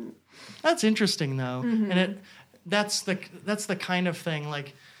important. That's interesting though, and that's the kind of thing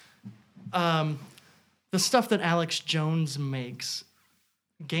like. The stuff that Alex Jones makes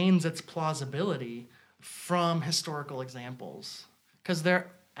gains its plausibility from historical examples, because there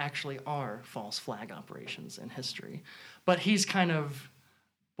actually are false flag operations in history. But he's kind of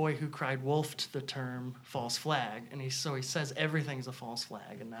boy who cried wolf to the term false flag, and he says everything's a false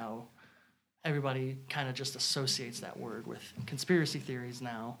flag, and now everybody kind of just associates that word with conspiracy theories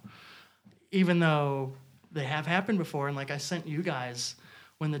now, even though they have happened before. And like I sent you guys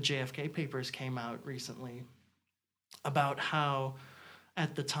when the JFK papers came out recently about how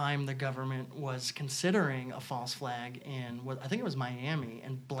at the time the government was considering a false flag in I think it was Miami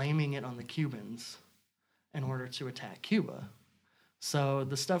and blaming it on the Cubans in order to attack Cuba. So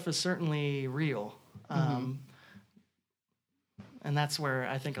the stuff is certainly real. And that's where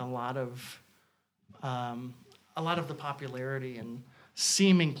I think a lot of the popularity and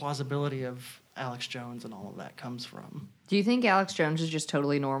seeming plausibility of Alex Jones and all of that comes from. Do you think Alex Jones is just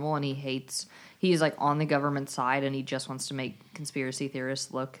totally normal and he's like on the government side and he just wants to make conspiracy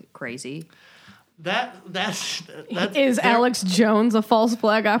theorists look crazy? That's Alex Jones a false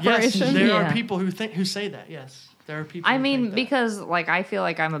flag operation? Yes, there are people who say that. Yes, there are people. I mean, because like I feel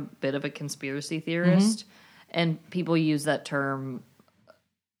like I'm a bit of a conspiracy theorist, and people use that term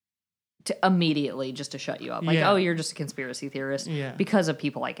to immediately just to shut you up. Like, oh, you're just a conspiracy theorist because of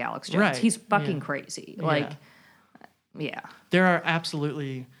people like Alex Jones. Right. He's fucking crazy. Like, there are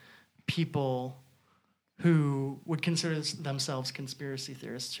absolutely people who would consider themselves conspiracy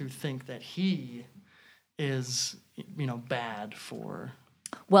theorists who think that he is, bad for.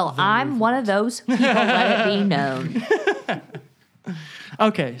 Well, I'm one of those people. Let it be known.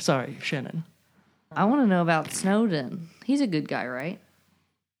 Okay, sorry, Shannon. I want to know about Snowden. He's a good guy, right?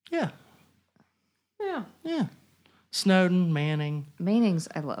 Yeah. Yeah. Snowden, Manning.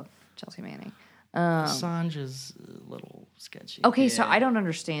 I love Chelsea Manning. Assange is a little sketchy. Okay, so I don't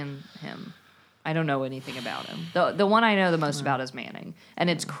understand him. I don't know anything about him. The one I know the most about is Manning. And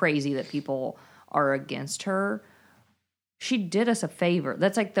it's crazy that people are against her. She did us a favor.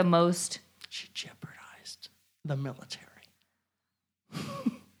 That's like the most... She jeopardized the military.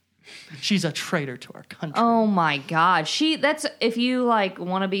 She's a traitor to our country. Oh my God. That's if you like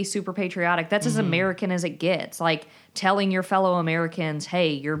want to be super patriotic, that's as American as it gets. Like telling your fellow Americans,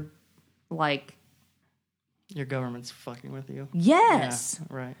 hey, you're like... Your government's fucking with you. Yes.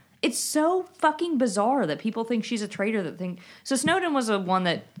 Yeah, right. It's so fucking bizarre that people think she's a traitor. So Snowden was the one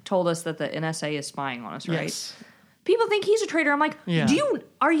that told us that the NSA is spying on us, right? Yes. People think he's a traitor. I'm like,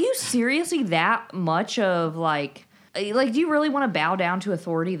 are you seriously that much of like, do you really want to bow down to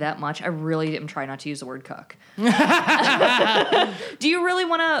authority that much? I really am trying not to use the word cuck. Do you really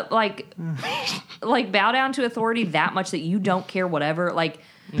want to like bow down to authority that much that you don't care whatever? Like,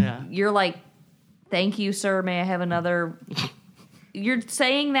 you're like, thank you, sir. May I have another? You're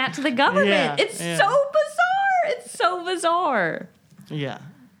saying that to the government. Yeah, it's so bizarre. It's so bizarre. Yeah.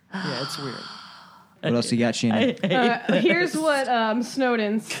 Yeah, it's weird. What else you got, Sheena? Here's what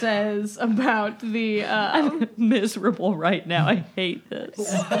Snowden says about the... I'm miserable right now. I hate this.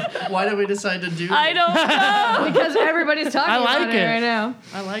 Why did we decide to do that? I don't know. Because everybody's talking about it right now.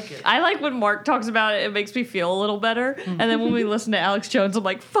 I like it. I like when Mark talks about it. It makes me feel a little better. And then when we listen to Alex Jones, I'm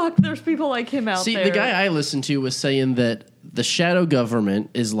like, fuck, there's people like him out there. See, the guy I listened to was saying that the shadow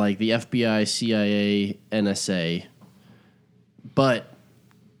government is like the FBI, CIA, NSA, but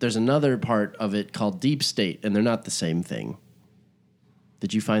there's another part of it called deep state, and they're not the same thing.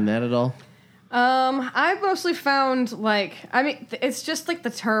 Did you find that at all? I mostly found it's just like the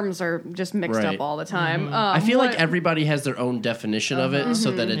terms are just mixed up all the time. I feel like everybody has their own definition of it,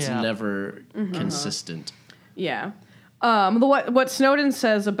 so that it's never consistent. Yeah. What Snowden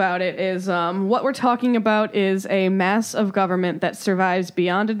says about it is what we're talking about is a mass of government that survives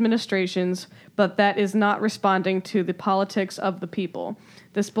beyond administrations, but that is not responding to the politics of the people.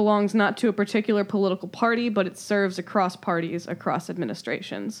 This belongs not to a particular political party, but it serves across parties, across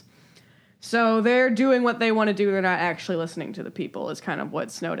administrations. So they're doing what they want to do. They're not actually listening to the people, is kind of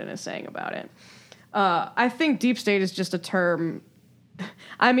what Snowden is saying about it. I think deep state is just a term.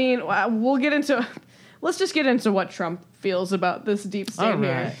 I mean, let's just get into what Trump feels about this deep state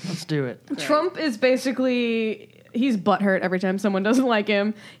here. Let's do it. Trump is basically, he's butthurt every time someone doesn't like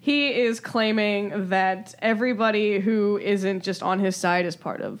him. He is claiming that everybody who isn't just on his side is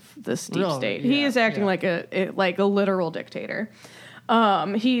part of this deep state. He is acting like a literal dictator.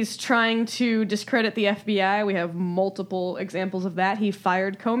 He's trying to discredit the FBI. We have multiple examples of that. He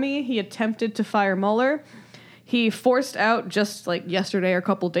fired Comey. He attempted to fire Mueller. He forced out, just like yesterday or a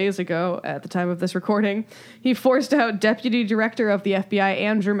couple days ago at the time of this recording, he forced out Deputy Director of the FBI,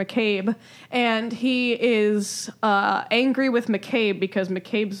 Andrew McCabe, and he is angry with McCabe because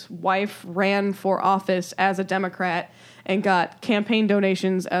McCabe's wife ran for office as a Democrat and got campaign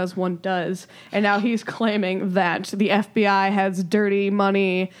donations as one does, and now he's claiming that the FBI has dirty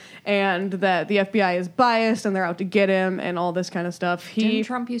money and that the FBI is biased and they're out to get him and all this kind of stuff. Didn't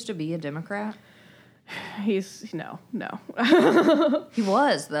Trump used to be a Democrat? No. He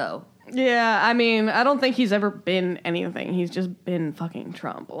was, though. Yeah, I mean, I don't think he's ever been anything. He's just been fucking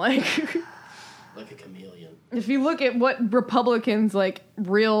Trump. Like a chameleon. If you look at what Republicans, like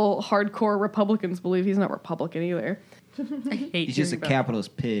real hardcore Republicans, believe, he's not Republican either. He's just a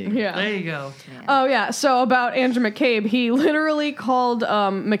capitalist pig. Yeah. There you go. Yeah. Oh, yeah. So about Andrew McCabe, he literally called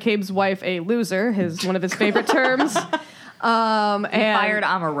McCabe's wife a loser, one of his favorite terms. He fired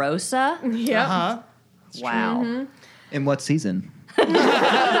Omarosa? Yep. Uh-huh. Wow. Mm-hmm. In what season? I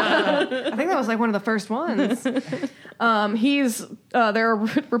think that was like one of the first ones. There are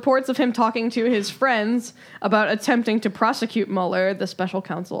reports of him talking to his friends about attempting to prosecute Mueller, the special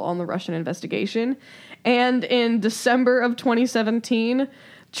counsel on the Russian investigation. And in December of 2017,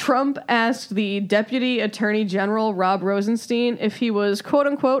 Trump asked the Deputy Attorney General, Rob Rosenstein, if he was, quote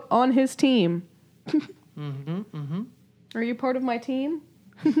unquote, on his team. Are you part of my team?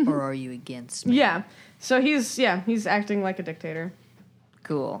 Or are you against me? Yeah. So he's acting like a dictator.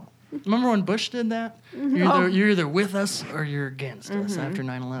 Cool. Remember when Bush did that? You're either with us or you're against us after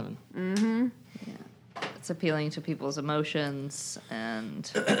 9/11. Mm-hmm. Yeah. It's appealing to people's emotions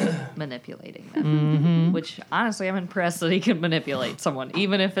and manipulating them. Which, honestly, I'm impressed that he can manipulate someone.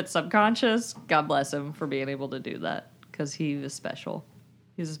 Even if it's subconscious, God bless him for being able to do that. Because he was special.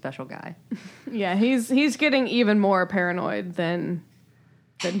 He's a special guy. Yeah, he's getting even more paranoid than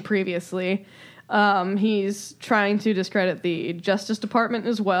previously. He's trying to discredit the Justice Department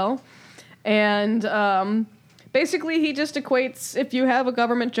as well. And basically he just equates, if you have a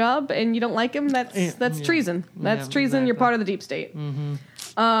government job and you don't like him, that's treason. That's treason. Exactly. You're part of the deep state.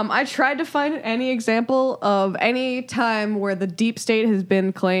 I tried to find any example of any time where the deep state has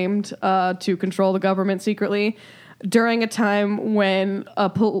been claimed to control the government secretly during a time when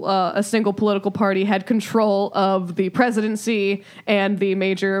a single political party had control of the presidency and the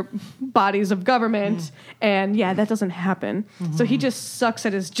major bodies of government. And yeah, that doesn't happen. So he just sucks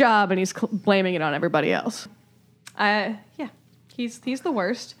at his job and he's blaming it on everybody else. He's the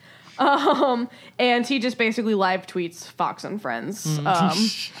worst. And he just basically live tweets Fox and Friends. So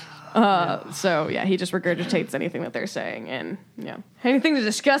yeah, he just regurgitates anything that they're saying. And yeah, anything to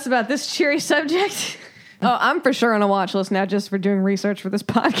discuss about this cheery subject? Oh, I'm for sure on a watch list now just for doing research for this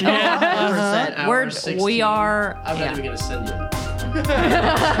podcast. Yeah, we are. I'm not even going to send you.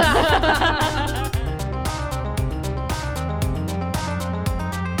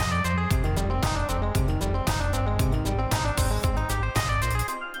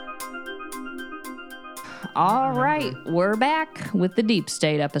 All right, we're back with the Deep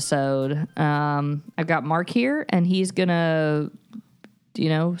State episode. I've got Mark here, and he's going to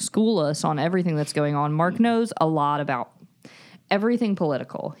school us on everything that's going on. Mark knows a lot about everything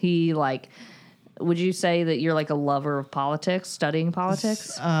political. He would you say that you're like a lover of politics, studying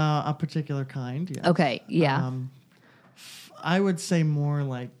politics? A particular kind, yes. Okay, yeah. I would say more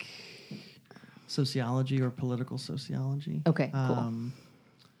like sociology or political sociology. Okay, cool.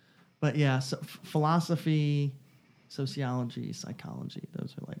 But yeah, so philosophy, sociology, psychology,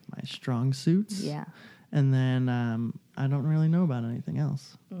 those are like my strong suits. Yeah. And then I don't really know about anything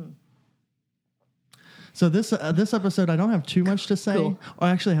else. So this episode, I don't have too much to say. Cool. Or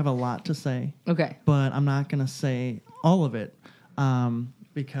I actually have a lot to say. Okay. But I'm not going to say all of it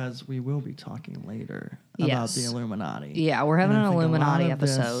because we will be talking later about the Illuminati. Yeah, we're having an Illuminati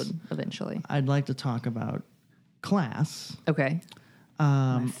episode eventually. I'd like to talk about class. Okay.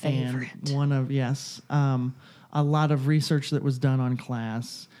 And one of a lot of research that was done on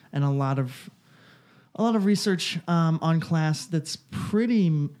class, and a lot of research on class that's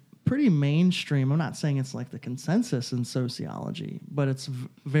pretty mainstream. I'm not saying it's like the consensus in sociology, but it's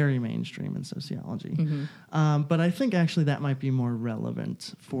very mainstream in sociology. Mm-hmm. But I think actually that might be more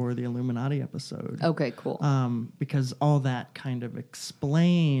relevant for the Illuminati episode. Okay, cool. Because all that kind of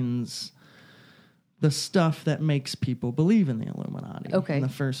explains the stuff that makes people believe in the Illuminati in the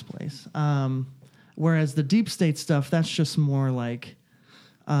first place. Whereas the deep state stuff, that's just more like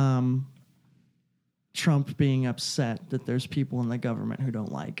Trump being upset that there's people in the government who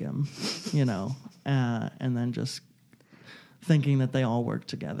don't like him, and then just thinking that they all work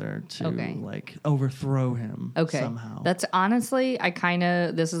together to like overthrow him somehow. That's honestly,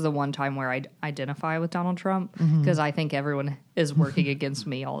 this is the one time where I identify with Donald Trump, because I think everyone is working against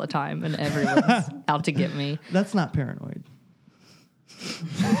me all the time and everyone's out to get me. That's not paranoid.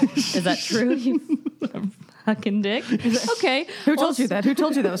 Is that true? You fucking dick. Okay. Who told you that? Who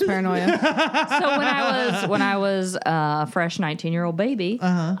told you that was paranoia? So when I was a fresh 19-year-old baby,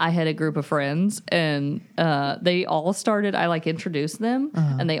 I had a group of friends, and they all started. I introduced them,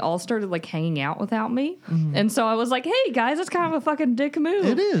 and they all started hanging out without me. And so I was like, "Hey guys, that's kind of a fucking dick move."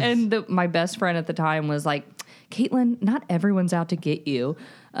 It is. And my best friend at the time was like, "Caitlin, not everyone's out to get you."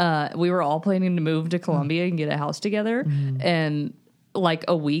 We were all planning to move to Columbia and get a house together, and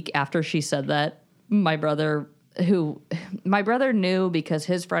a week after she said that, my brother knew because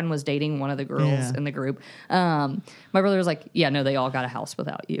his friend was dating one of the girls in the group. My brother was like, "Yeah, no, they all got a house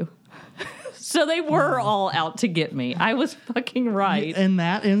without you." So they were all out to get me. I was fucking right. In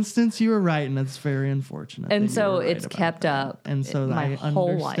that instance, you were right, and it's very unfortunate. And so it's kept up. And so my I whole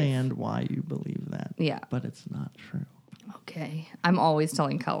understand why you believe that. Yeah. But it's not true. Okay. I'm always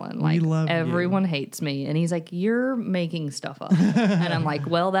telling Cullen, We love everyone hates me. And he's like, "You're making stuff up." And I'm like,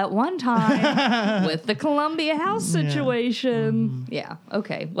 "Well, that one time with the Columbia House situation." Yeah.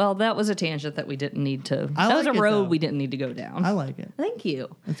 Okay. Well, that was a tangent that we didn't need to. That was a road we didn't need to go down. I like it. Thank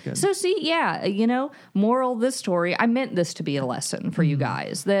you. That's good. So, see, moral of this story, I meant this to be a lesson for you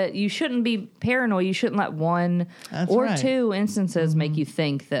guys, that you shouldn't be paranoid. You shouldn't let one or two instances make you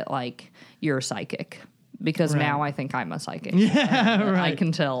think that, you're a psychic. Because now I think I'm a psychic. Yeah, right. I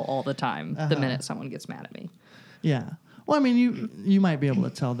can tell all the time the minute someone gets mad at me. Yeah. Well, I mean, you might be able to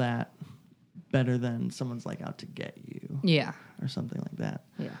tell that better than someone's out to get you. Yeah. Or something like that.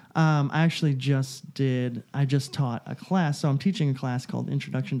 Yeah. I actually just taught a class. So I'm teaching a class called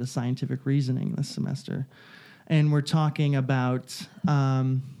Introduction to Scientific Reasoning this semester. And we're talking about,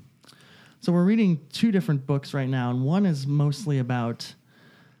 so we're reading two different books right now. And one is mostly about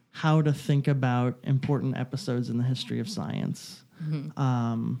how to think about important episodes in the history of science.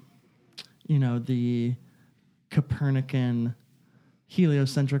 The Copernican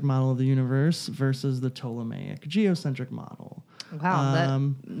heliocentric model of the universe versus the Ptolemaic geocentric model. Wow, that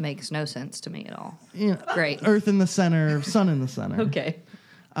makes no sense to me at all. Great. Earth in the center, sun in the center. Okay.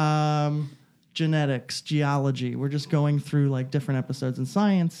 Genetics, geology. We're just going through different episodes in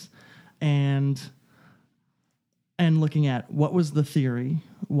science and looking at what was the theory,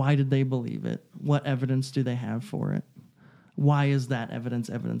 why did they believe it, what evidence do they have for it, why is that evidence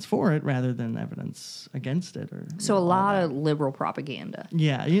for it rather than evidence against it? So a lot of liberal propaganda.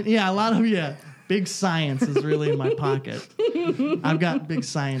 Yeah, a lot of big science is really in my pocket. I've got big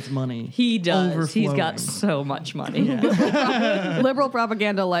science money. He does. Overflowing. He's got so much money. Yeah. Liberal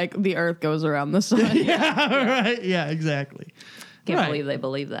propaganda the earth goes around the sun. Yeah, right. Yeah, exactly. Can't believe they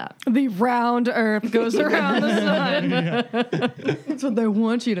believe that. The round earth goes around the sun. That's what they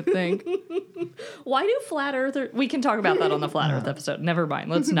want you to think. Why do flat earthers... We can talk about that on the flat earth episode. Never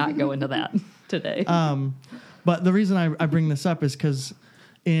mind. Let's not go into that today. But the reason I bring this up is because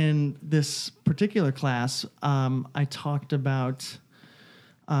in this particular class, I talked about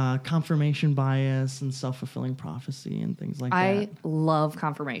confirmation bias and self-fulfilling prophecy and things like that. I love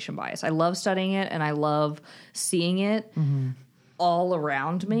confirmation bias. I love studying it, and I love seeing it all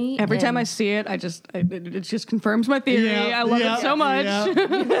around me. Every time I see it, it just confirms my theory. I love it so much.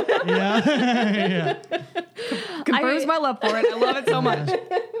 Confirms my love for it. I love it so much.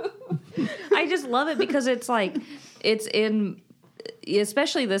 I just love it because it's in,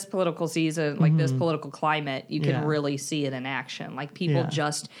 especially this political season, this political climate, you can really see it in action. People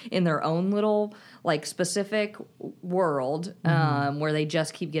just in their own little specific world where they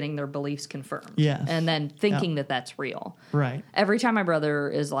just keep getting their beliefs confirmed. Yes. And then thinking that that's real. Right. Every time my brother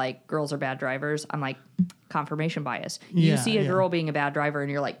is like, girls are bad drivers, I'm like, confirmation bias. You see a girl being a bad driver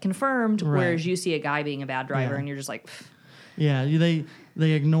and you're like, confirmed, whereas you see a guy being a bad driver and you're just like, Yeah,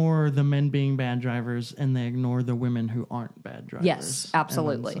 they ignore the men being bad drivers and they ignore the women who aren't bad drivers. Yes,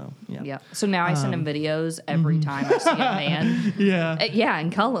 absolutely. And then, Yeah. So now I send him videos every time I see a man. Yeah. Yeah,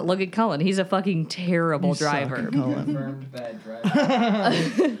 and Cullen, look at Cullen. He's a fucking terrible driver. Confirmed bad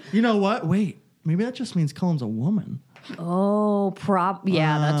driver. You know what? Wait, maybe that just means Cullen's a woman. Oh,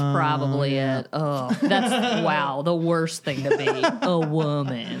 that's probably it. Oh, that's wow, the worst thing to be a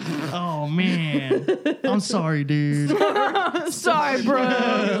woman. Oh man, I'm sorry, dude. Sorry,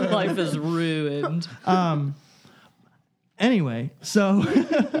 bro. Life is ruined. Anyway, so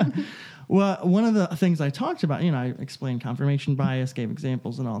well, one of the things I talked about, I explained confirmation bias, gave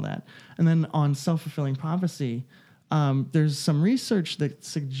examples, and all that, and then on self-fulfilling prophecy, there's some research that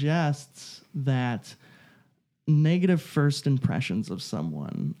suggests that negative first impressions of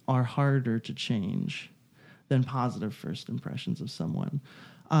someone are harder to change than positive first impressions of someone.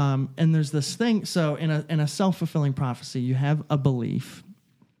 And there's this thing. So in a self-fulfilling prophecy, you have a belief,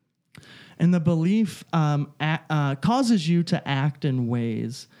 and the belief causes you to act in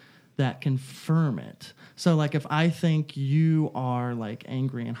ways that confirm it. So like if I think you are like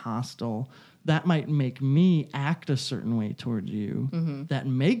angry and hostile, that might make me act a certain way towards you that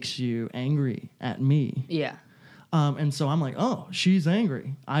makes you angry at me. Yeah. And so I'm like, oh, she's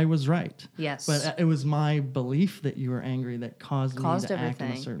angry. I was right. Yes. But it was my belief that you were angry that caused me to act in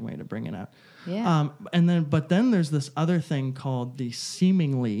everything. a certain way to bring it out. Yeah. But then there's this other thing called the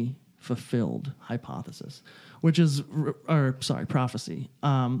seemingly fulfilled hypothesis, which is, prophecy,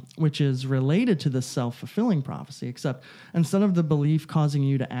 which is related to the self-fulfilling prophecy, except instead of the belief causing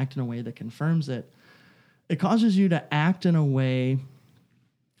you to act in a way that confirms it, it causes you to act in a way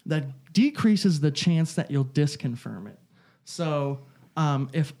that decreases the chance that you'll disconfirm it. So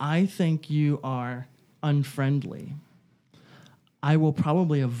if I think you are unfriendly, I will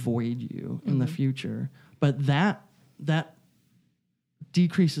probably avoid you in the future. But that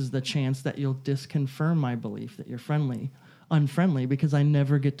decreases the chance that you'll disconfirm my belief that you're unfriendly, because I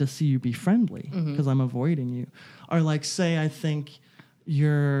never get to see you be friendly because I'm avoiding you. Or like, say I think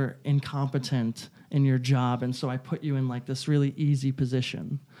you're incompetent in your job, and so I put you in like this really easy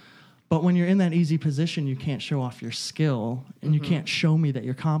position. But when you're in that easy position, you can't show off your skill, and you can't show me that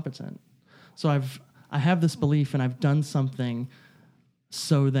you're competent. So I have this belief, and I've done something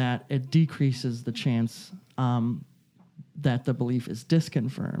so that it decreases the chance that the belief is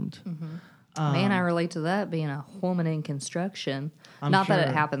disconfirmed. Man, I relate to that being a woman in construction. I'm Not that sure.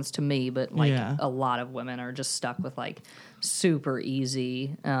 it happens to me, but like Yeah. a lot of women are just stuck with like super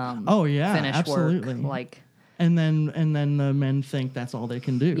easy Oh yeah, finish absolutely. work. Like And then the men think that's all they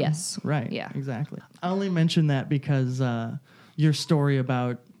can do. Yes. Right. Yeah. Exactly. I only mention that because your story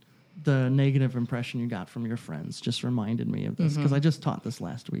about the negative impression you got from your friends just reminded me of this, because I just taught this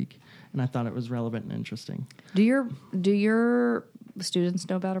last week and I thought it was relevant and interesting. do your students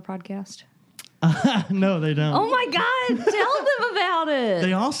know about our podcast? No, they don't. Oh my God, tell them about it.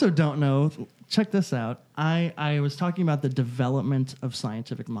 They also don't know. Check this out. I was talking about the development of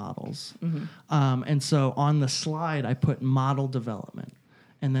scientific models. And so on the slide, I put model development.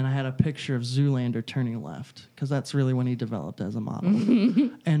 And then I had a picture of Zoolander turning left, because that's really when he developed as a model.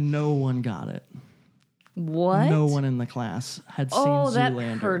 And no one got it. What? No one in the class had seen Oh, that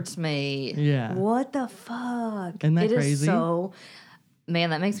Zoolander. hurts me. Yeah. What the fuck? Isn't that It is crazy? so.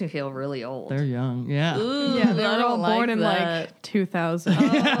 Man, that makes me feel really old. They're young. Yeah. Ooh, Yeah, they I were all don't born in that. like 2000. Oh,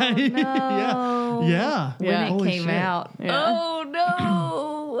 no. Yeah. When Yeah. it Holy came shit. out. Yeah. Oh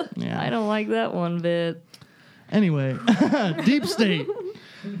no. Yeah. I don't like that one bit. Anyway, deep state.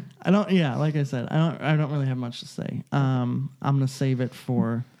 Like I said, I don't really have much to say. I'm gonna save it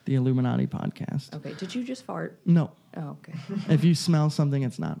for the Illuminati podcast. Okay, did you just fart? No. Oh, okay. If you smell something,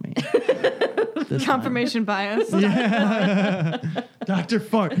 it's not me. This Confirmation bias. time. Yeah. Dr.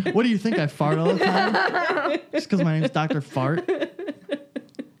 Fart. What do you think? I fart all the time? Just because my name's Dr. Fart?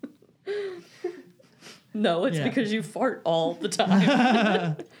 No, it's Yeah. because you fart all the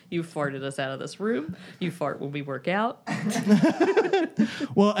time. You farted us out of this room. You fart when we work out.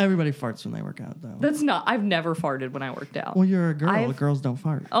 Well, everybody farts when they work out, though. That's not. I've never farted when I worked out. Well, you're a girl. Girls don't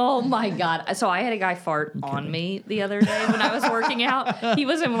fart. Oh my God. So I had a guy fart on me the other day when I was working out. He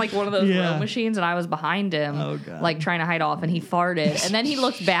was in like one of those Yeah. row machines and I was behind him, Oh, God. like trying to hide off, and he farted. And then he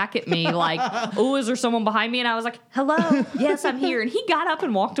looked back at me like, oh, is there someone behind me? And I was like, hello, yes, I'm here. And he got up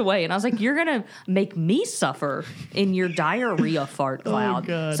and walked away. And I was like, you're going to make me suffer in your diarrhea fart cloud.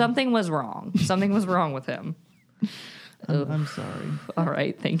 God. Something was wrong. Something was wrong with him. I'm sorry. All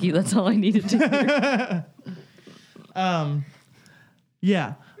right. Thank you. That's all I needed to hear.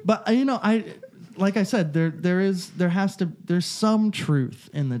 Yeah, but like I said, there's some truth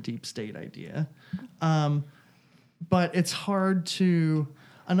in the deep state idea, but it's hard to.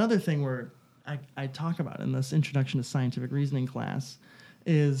 Another thing where I talk about in this Introduction to Scientific Reasoning class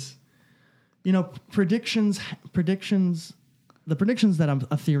is, predictions. The predictions that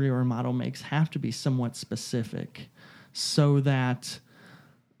a theory or a model makes have to be somewhat specific, so that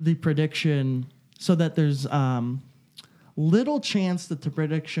there's little chance that the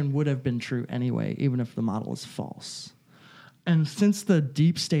prediction would have been true anyway, even if the model is false. And since the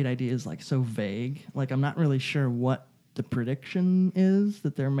deep state idea is like so vague, like I'm not really sure what the prediction is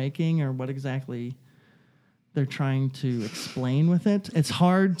that they're making or what exactly they're trying to explain with it. It's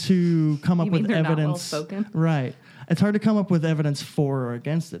hard to come up with evidence. Not well-spoken? Right. It's hard to come up with evidence for or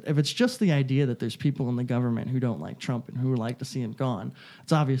against it. If it's just the idea that there's people in the government who don't like Trump and who would like to see him gone,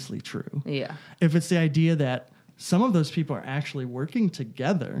 it's obviously true. Yeah. If it's the idea that some of those people are actually working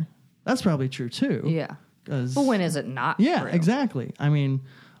together, that's probably true too. Yeah. But when is it not true? Yeah, exactly. I mean,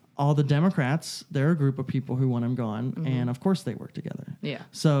 all the Democrats, they're a group of people who want him gone, and of course they work together. Yeah.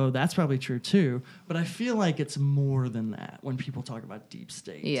 So that's probably true too. But I feel like it's more than that when people talk about deep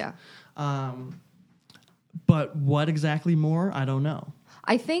state. Yeah. But what exactly more? I don't know.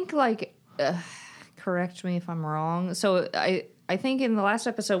 I think correct me if I'm wrong. So I think in the last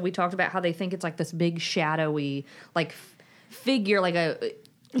episode we talked about how they think it's like this big shadowy figure, like a.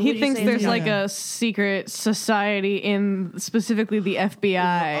 He thinks there's like a secret society in specifically the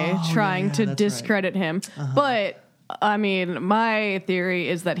FBI trying to discredit him. But I mean, my theory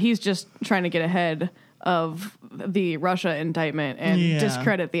is that he's just trying to get ahead of the Russia indictment and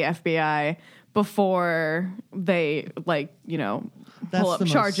discredit the FBI before they pull up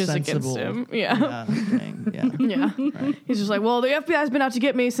charges against him. Yeah. Right. He's just like, well, the FBI's been out to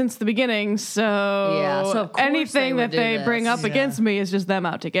get me since the beginning, so, of course anything that they bring up against me is just them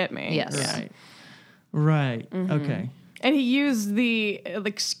out to get me. Yes. Right. Okay. And he used the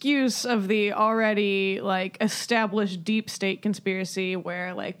excuse of the already established deep state conspiracy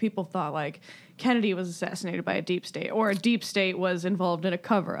where people thought Kennedy was assassinated by a deep state or a deep state was involved in a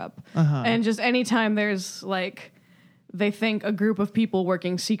cover-up. And just anytime there's they think a group of people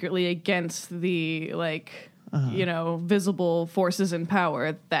working secretly against the visible forces in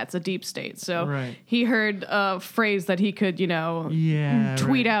power, that's a deep state. So he heard a phrase that he could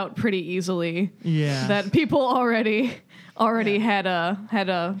tweet out pretty easily that people already had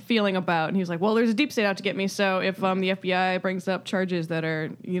a feeling about, and he was like, well, there's a deep state out to get me, so if the FBI brings up charges that are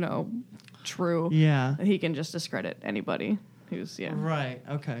true, he can just discredit anybody who's right.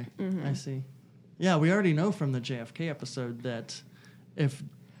 Okay. I see. Yeah, we already know from the JFK episode that if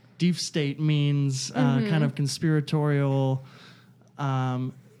deep state means kind of conspiratorial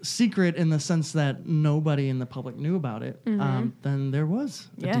secret in the sense that nobody in the public knew about it, then there was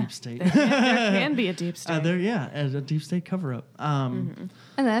a deep state. There can be a deep state. A deep state cover-up. And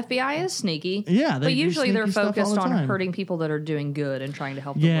the FBI is sneaky. Yeah, but usually they're focused on time. hurting people that are doing good and trying to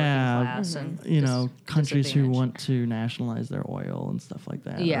help the working class. And countries who want to nationalize their oil and stuff like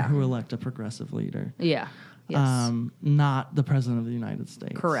that. Yeah. Or who elect a progressive leader. Yeah. Yes. Not the president of the United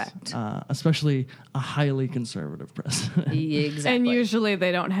States. Correct. Especially a highly conservative president. Exactly. And usually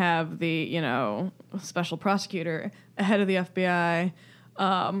they don't have the, special prosecutor ahead of the FBI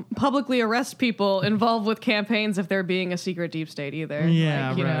publicly arrest people involved with campaigns if they're being a secret deep state either.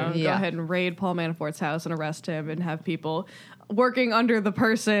 Yeah, go ahead and raid Paul Manafort's house and arrest him and have people working under the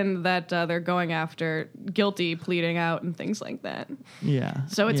person that they're going after guilty pleading out and things like that. Yeah.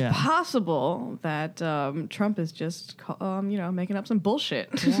 So it's possible that Trump is just making up some bullshit.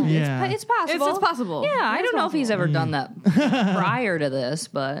 Yeah. It's possible. It's possible. Yeah, I don't know if he's ever done that prior to this,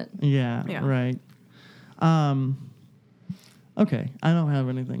 but yeah. Right. Okay, I don't have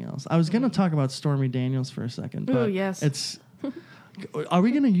anything else. I was going to talk about Stormy Daniels for a second, but it's. Are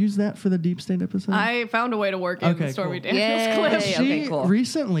we going to use that for the deep state episode? I found a way to work in Stormy Daniels clip. She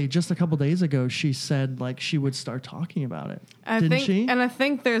recently, just a couple days ago, she said she would start talking about it. Didn't she? And I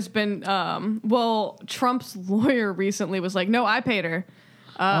think there's been Trump's lawyer recently was like, no, I paid her.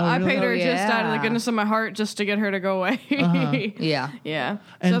 I paid her just out of the goodness of my heart just to get her to go away. Yeah.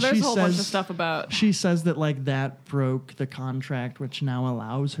 And so there's a whole bunch of stuff about. She says that that broke the contract, which now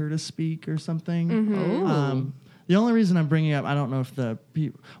allows her to speak or something. Mm-hmm. The only reason I'm bringing up, I don't know if the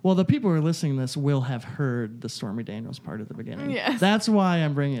people who are listening to this will have heard the Stormy Daniels part at the beginning. Yes. That's why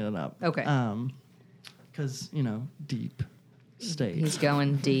I'm bringing it up. Okay. Because, deep state. He's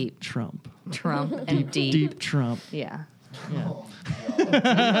going deep. Trump and deep. Deep Trump. Yeah.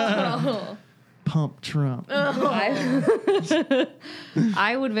 Pump Trump. I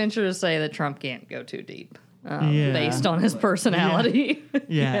would venture to say that Trump can't go too deep based on his personality.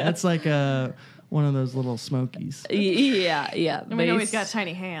 Yeah, it's like one of those little smokies. Yeah. And we know he's got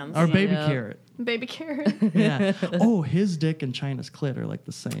tiny hands. Or baby carrot. Baby carrot. Yeah. Oh, his dick and China's clit are like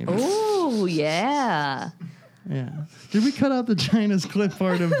the same. Oh, yeah. Yeah. Did we cut out the China's clit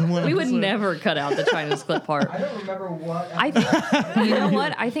part of the one? We would never cut out the China's clit part. I don't remember what. I think, you know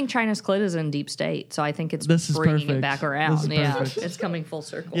what? I think China's clit is in deep state, so I think it's This is bringing perfect. it back This around. is Yeah, perfect. it's coming full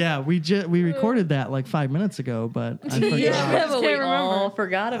circle. Yeah, we recorded that like 5 minutes ago, but I forgot. Yeah, but we all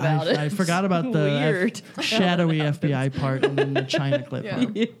forgot about it. I forgot about the Weird. shadowy FBI part and then the China clip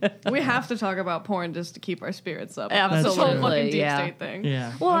part. Yeah. We have to talk about porn just to keep our spirits up. Absolutely, This whole fucking deep yeah. state thing.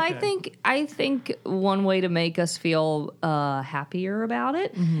 Yeah. Well, okay. I think one way to make us feel happier about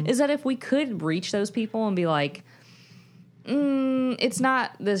it Mm-hmm. is that if we could reach those people and be like, it's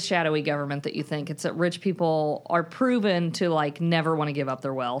not this shadowy government that you think. It's that rich people are proven to like never want to give up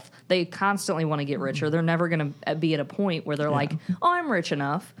their wealth. They constantly want to get richer. They're never going to be at a point where they're like, oh, I'm rich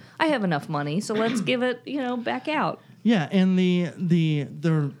enough. I have enough money, so let's give it, back out. Yeah, and the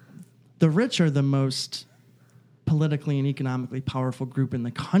rich are the most politically and economically powerful group in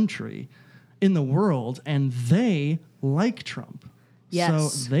the country, in the world, and they like Trump.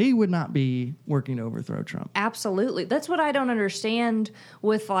 Yes. So they would not be working to overthrow Trump. Absolutely. That's what I don't understand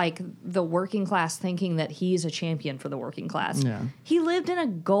with like the working class thinking that he's a champion for the working class. Yeah. He lived in a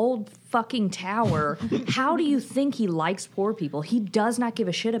gold fucking tower. How do you think he likes poor people? He does not give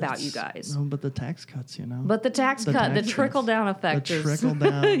a shit about you guys. No, but the tax cuts, But the tax cut, the trickle down effect The is trickle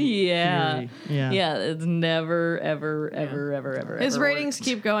down yeah. theory. Yeah. Yeah, it's never ever His ever ratings worked.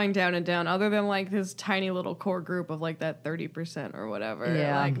 keep going down and down, other than like this tiny little core group of like that 30% or whatever.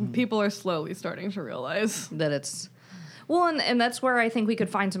 Yeah. Like people are slowly starting to realize that it's well, and that's where I think we could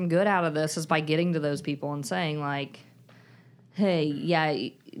find some good out of this is by getting to those people and saying like, hey, yeah,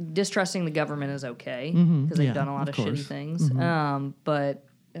 distrusting the government is okay because they've Yeah, done a lot of of shitty course. things. But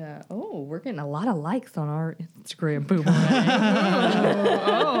we're getting a lot of likes on our Instagram, boomerang.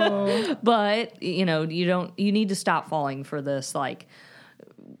 But you need to stop falling for this like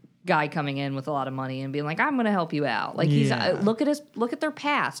guy coming in with a lot of money and being like, I'm going to help you out. Like he's look at their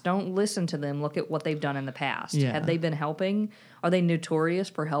past. Don't listen to them. Look at what they've done in the past. Yeah. Have they been helping? Are they notorious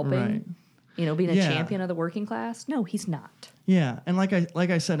for helping? Right. Being a Yeah. champion of the working class? No, he's not. Yeah, and like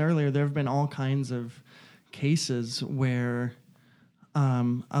I said earlier, there have been all kinds of cases where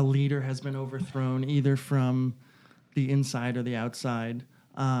a leader has been overthrown either from the inside or the outside,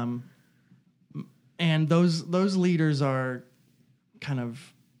 and those leaders are kind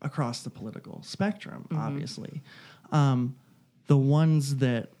of across the political spectrum. Obviously, the ones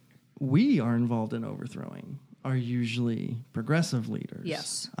that we are involved in overthrowing are usually progressive leaders.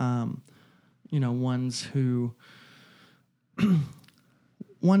 Yes.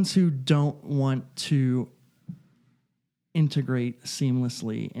 Ones who don't want to integrate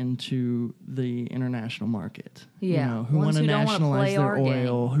seamlessly into the international market. Yeah. Who want Ones to who don't wanna nationalize play their our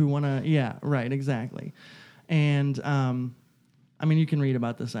oil, who want to, exactly. And you can read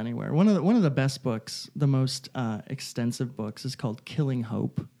about this anywhere. One of the best books, the most extensive books, is called Killing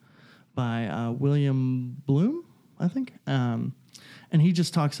Hope by William Bloom, I think. And he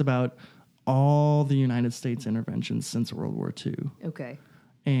just talks about all the United States interventions since World War II. Okay.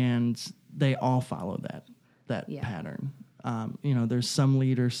 And they all follow that pattern. There's some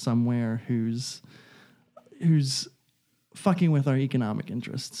leader somewhere who's fucking with our economic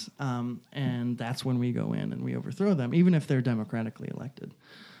interests, and that's when we go in and we overthrow them, even if they're democratically elected.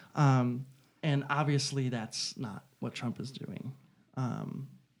 And obviously, that's not what Trump is doing.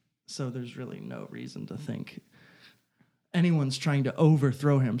 So there's really no reason to think anyone's trying to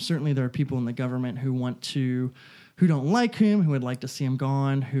overthrow him. Certainly, there are people in the government who don't like him, who would like to see him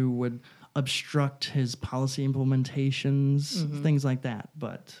gone, who would obstruct his policy implementations, things like that.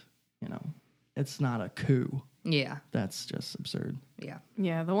 But it's not a coup. Yeah. That's just absurd. Yeah.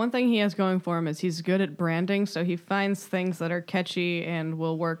 Yeah, the one thing he has going for him is he's good at branding, so he finds things that are catchy and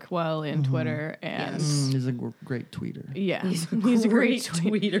will work well in Twitter. And He's a great tweeter. yeah, He's a great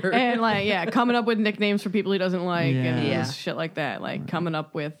tweeter. And coming up with nicknames for people he doesn't like and Yeah. shit like that. Like coming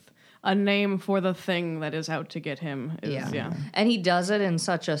up with a name for the thing that is out to get him. Yeah. And he does it in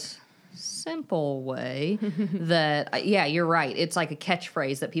such a simple way that, you're right. It's like a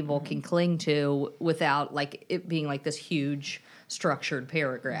catchphrase that people can cling to without like it being like this huge structured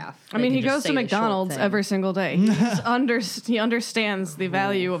paragraph. I mean, he goes to McDonald's every single day. He understands the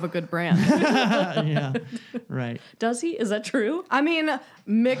value of a good brand. Yeah, right. Does he? Is that true? I mean,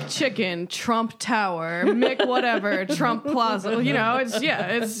 McChicken, Trump Tower, Mc whatever, Trump Plaza. He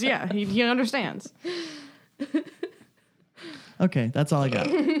understands. Okay, that's all I got.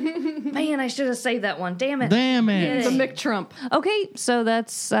 Man, I should have saved that one. Damn it. Damn it. The Mick Trump. Okay, so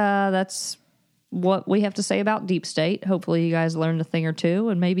that's what we have to say about Deep State. Hopefully you guys learned a thing or two,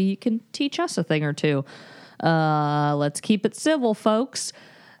 and maybe you can teach us a thing or two. Let's keep it civil, folks.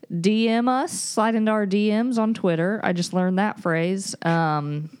 DM us, slide into our DMs on Twitter. I just learned that phrase.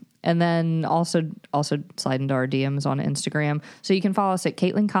 And then also slide into our DMs on Instagram. So you can follow us at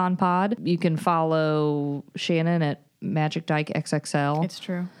Caitlin Con Pod. You can follow Shannon at Magic Dyke XXL. It's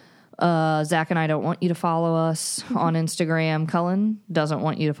true. Zach and I don't want you to follow us on Instagram. Cullen doesn't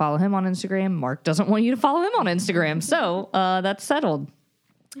want you to follow him on Instagram. Mark doesn't want you to follow him on Instagram. So that's settled.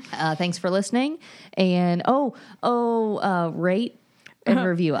 Thanks for listening. And rate and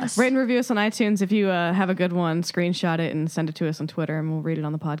review us. Rate and review us on iTunes. If you have a good one, screenshot it and send it to us on Twitter, and we'll read it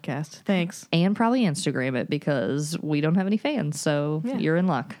on the podcast. Thanks. And probably Instagram it, because we don't have any fans, so you're in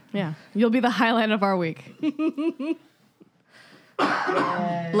luck. Yeah. You'll be the highlight of our week.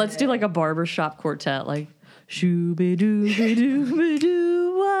 Let's do like a barbershop quartet, like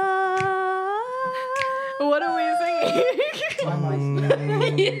shoo-be-doo-be-doo-be-doo. What are we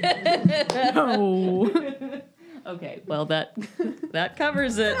singing? No. Okay, well that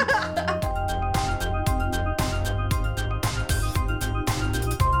covers it.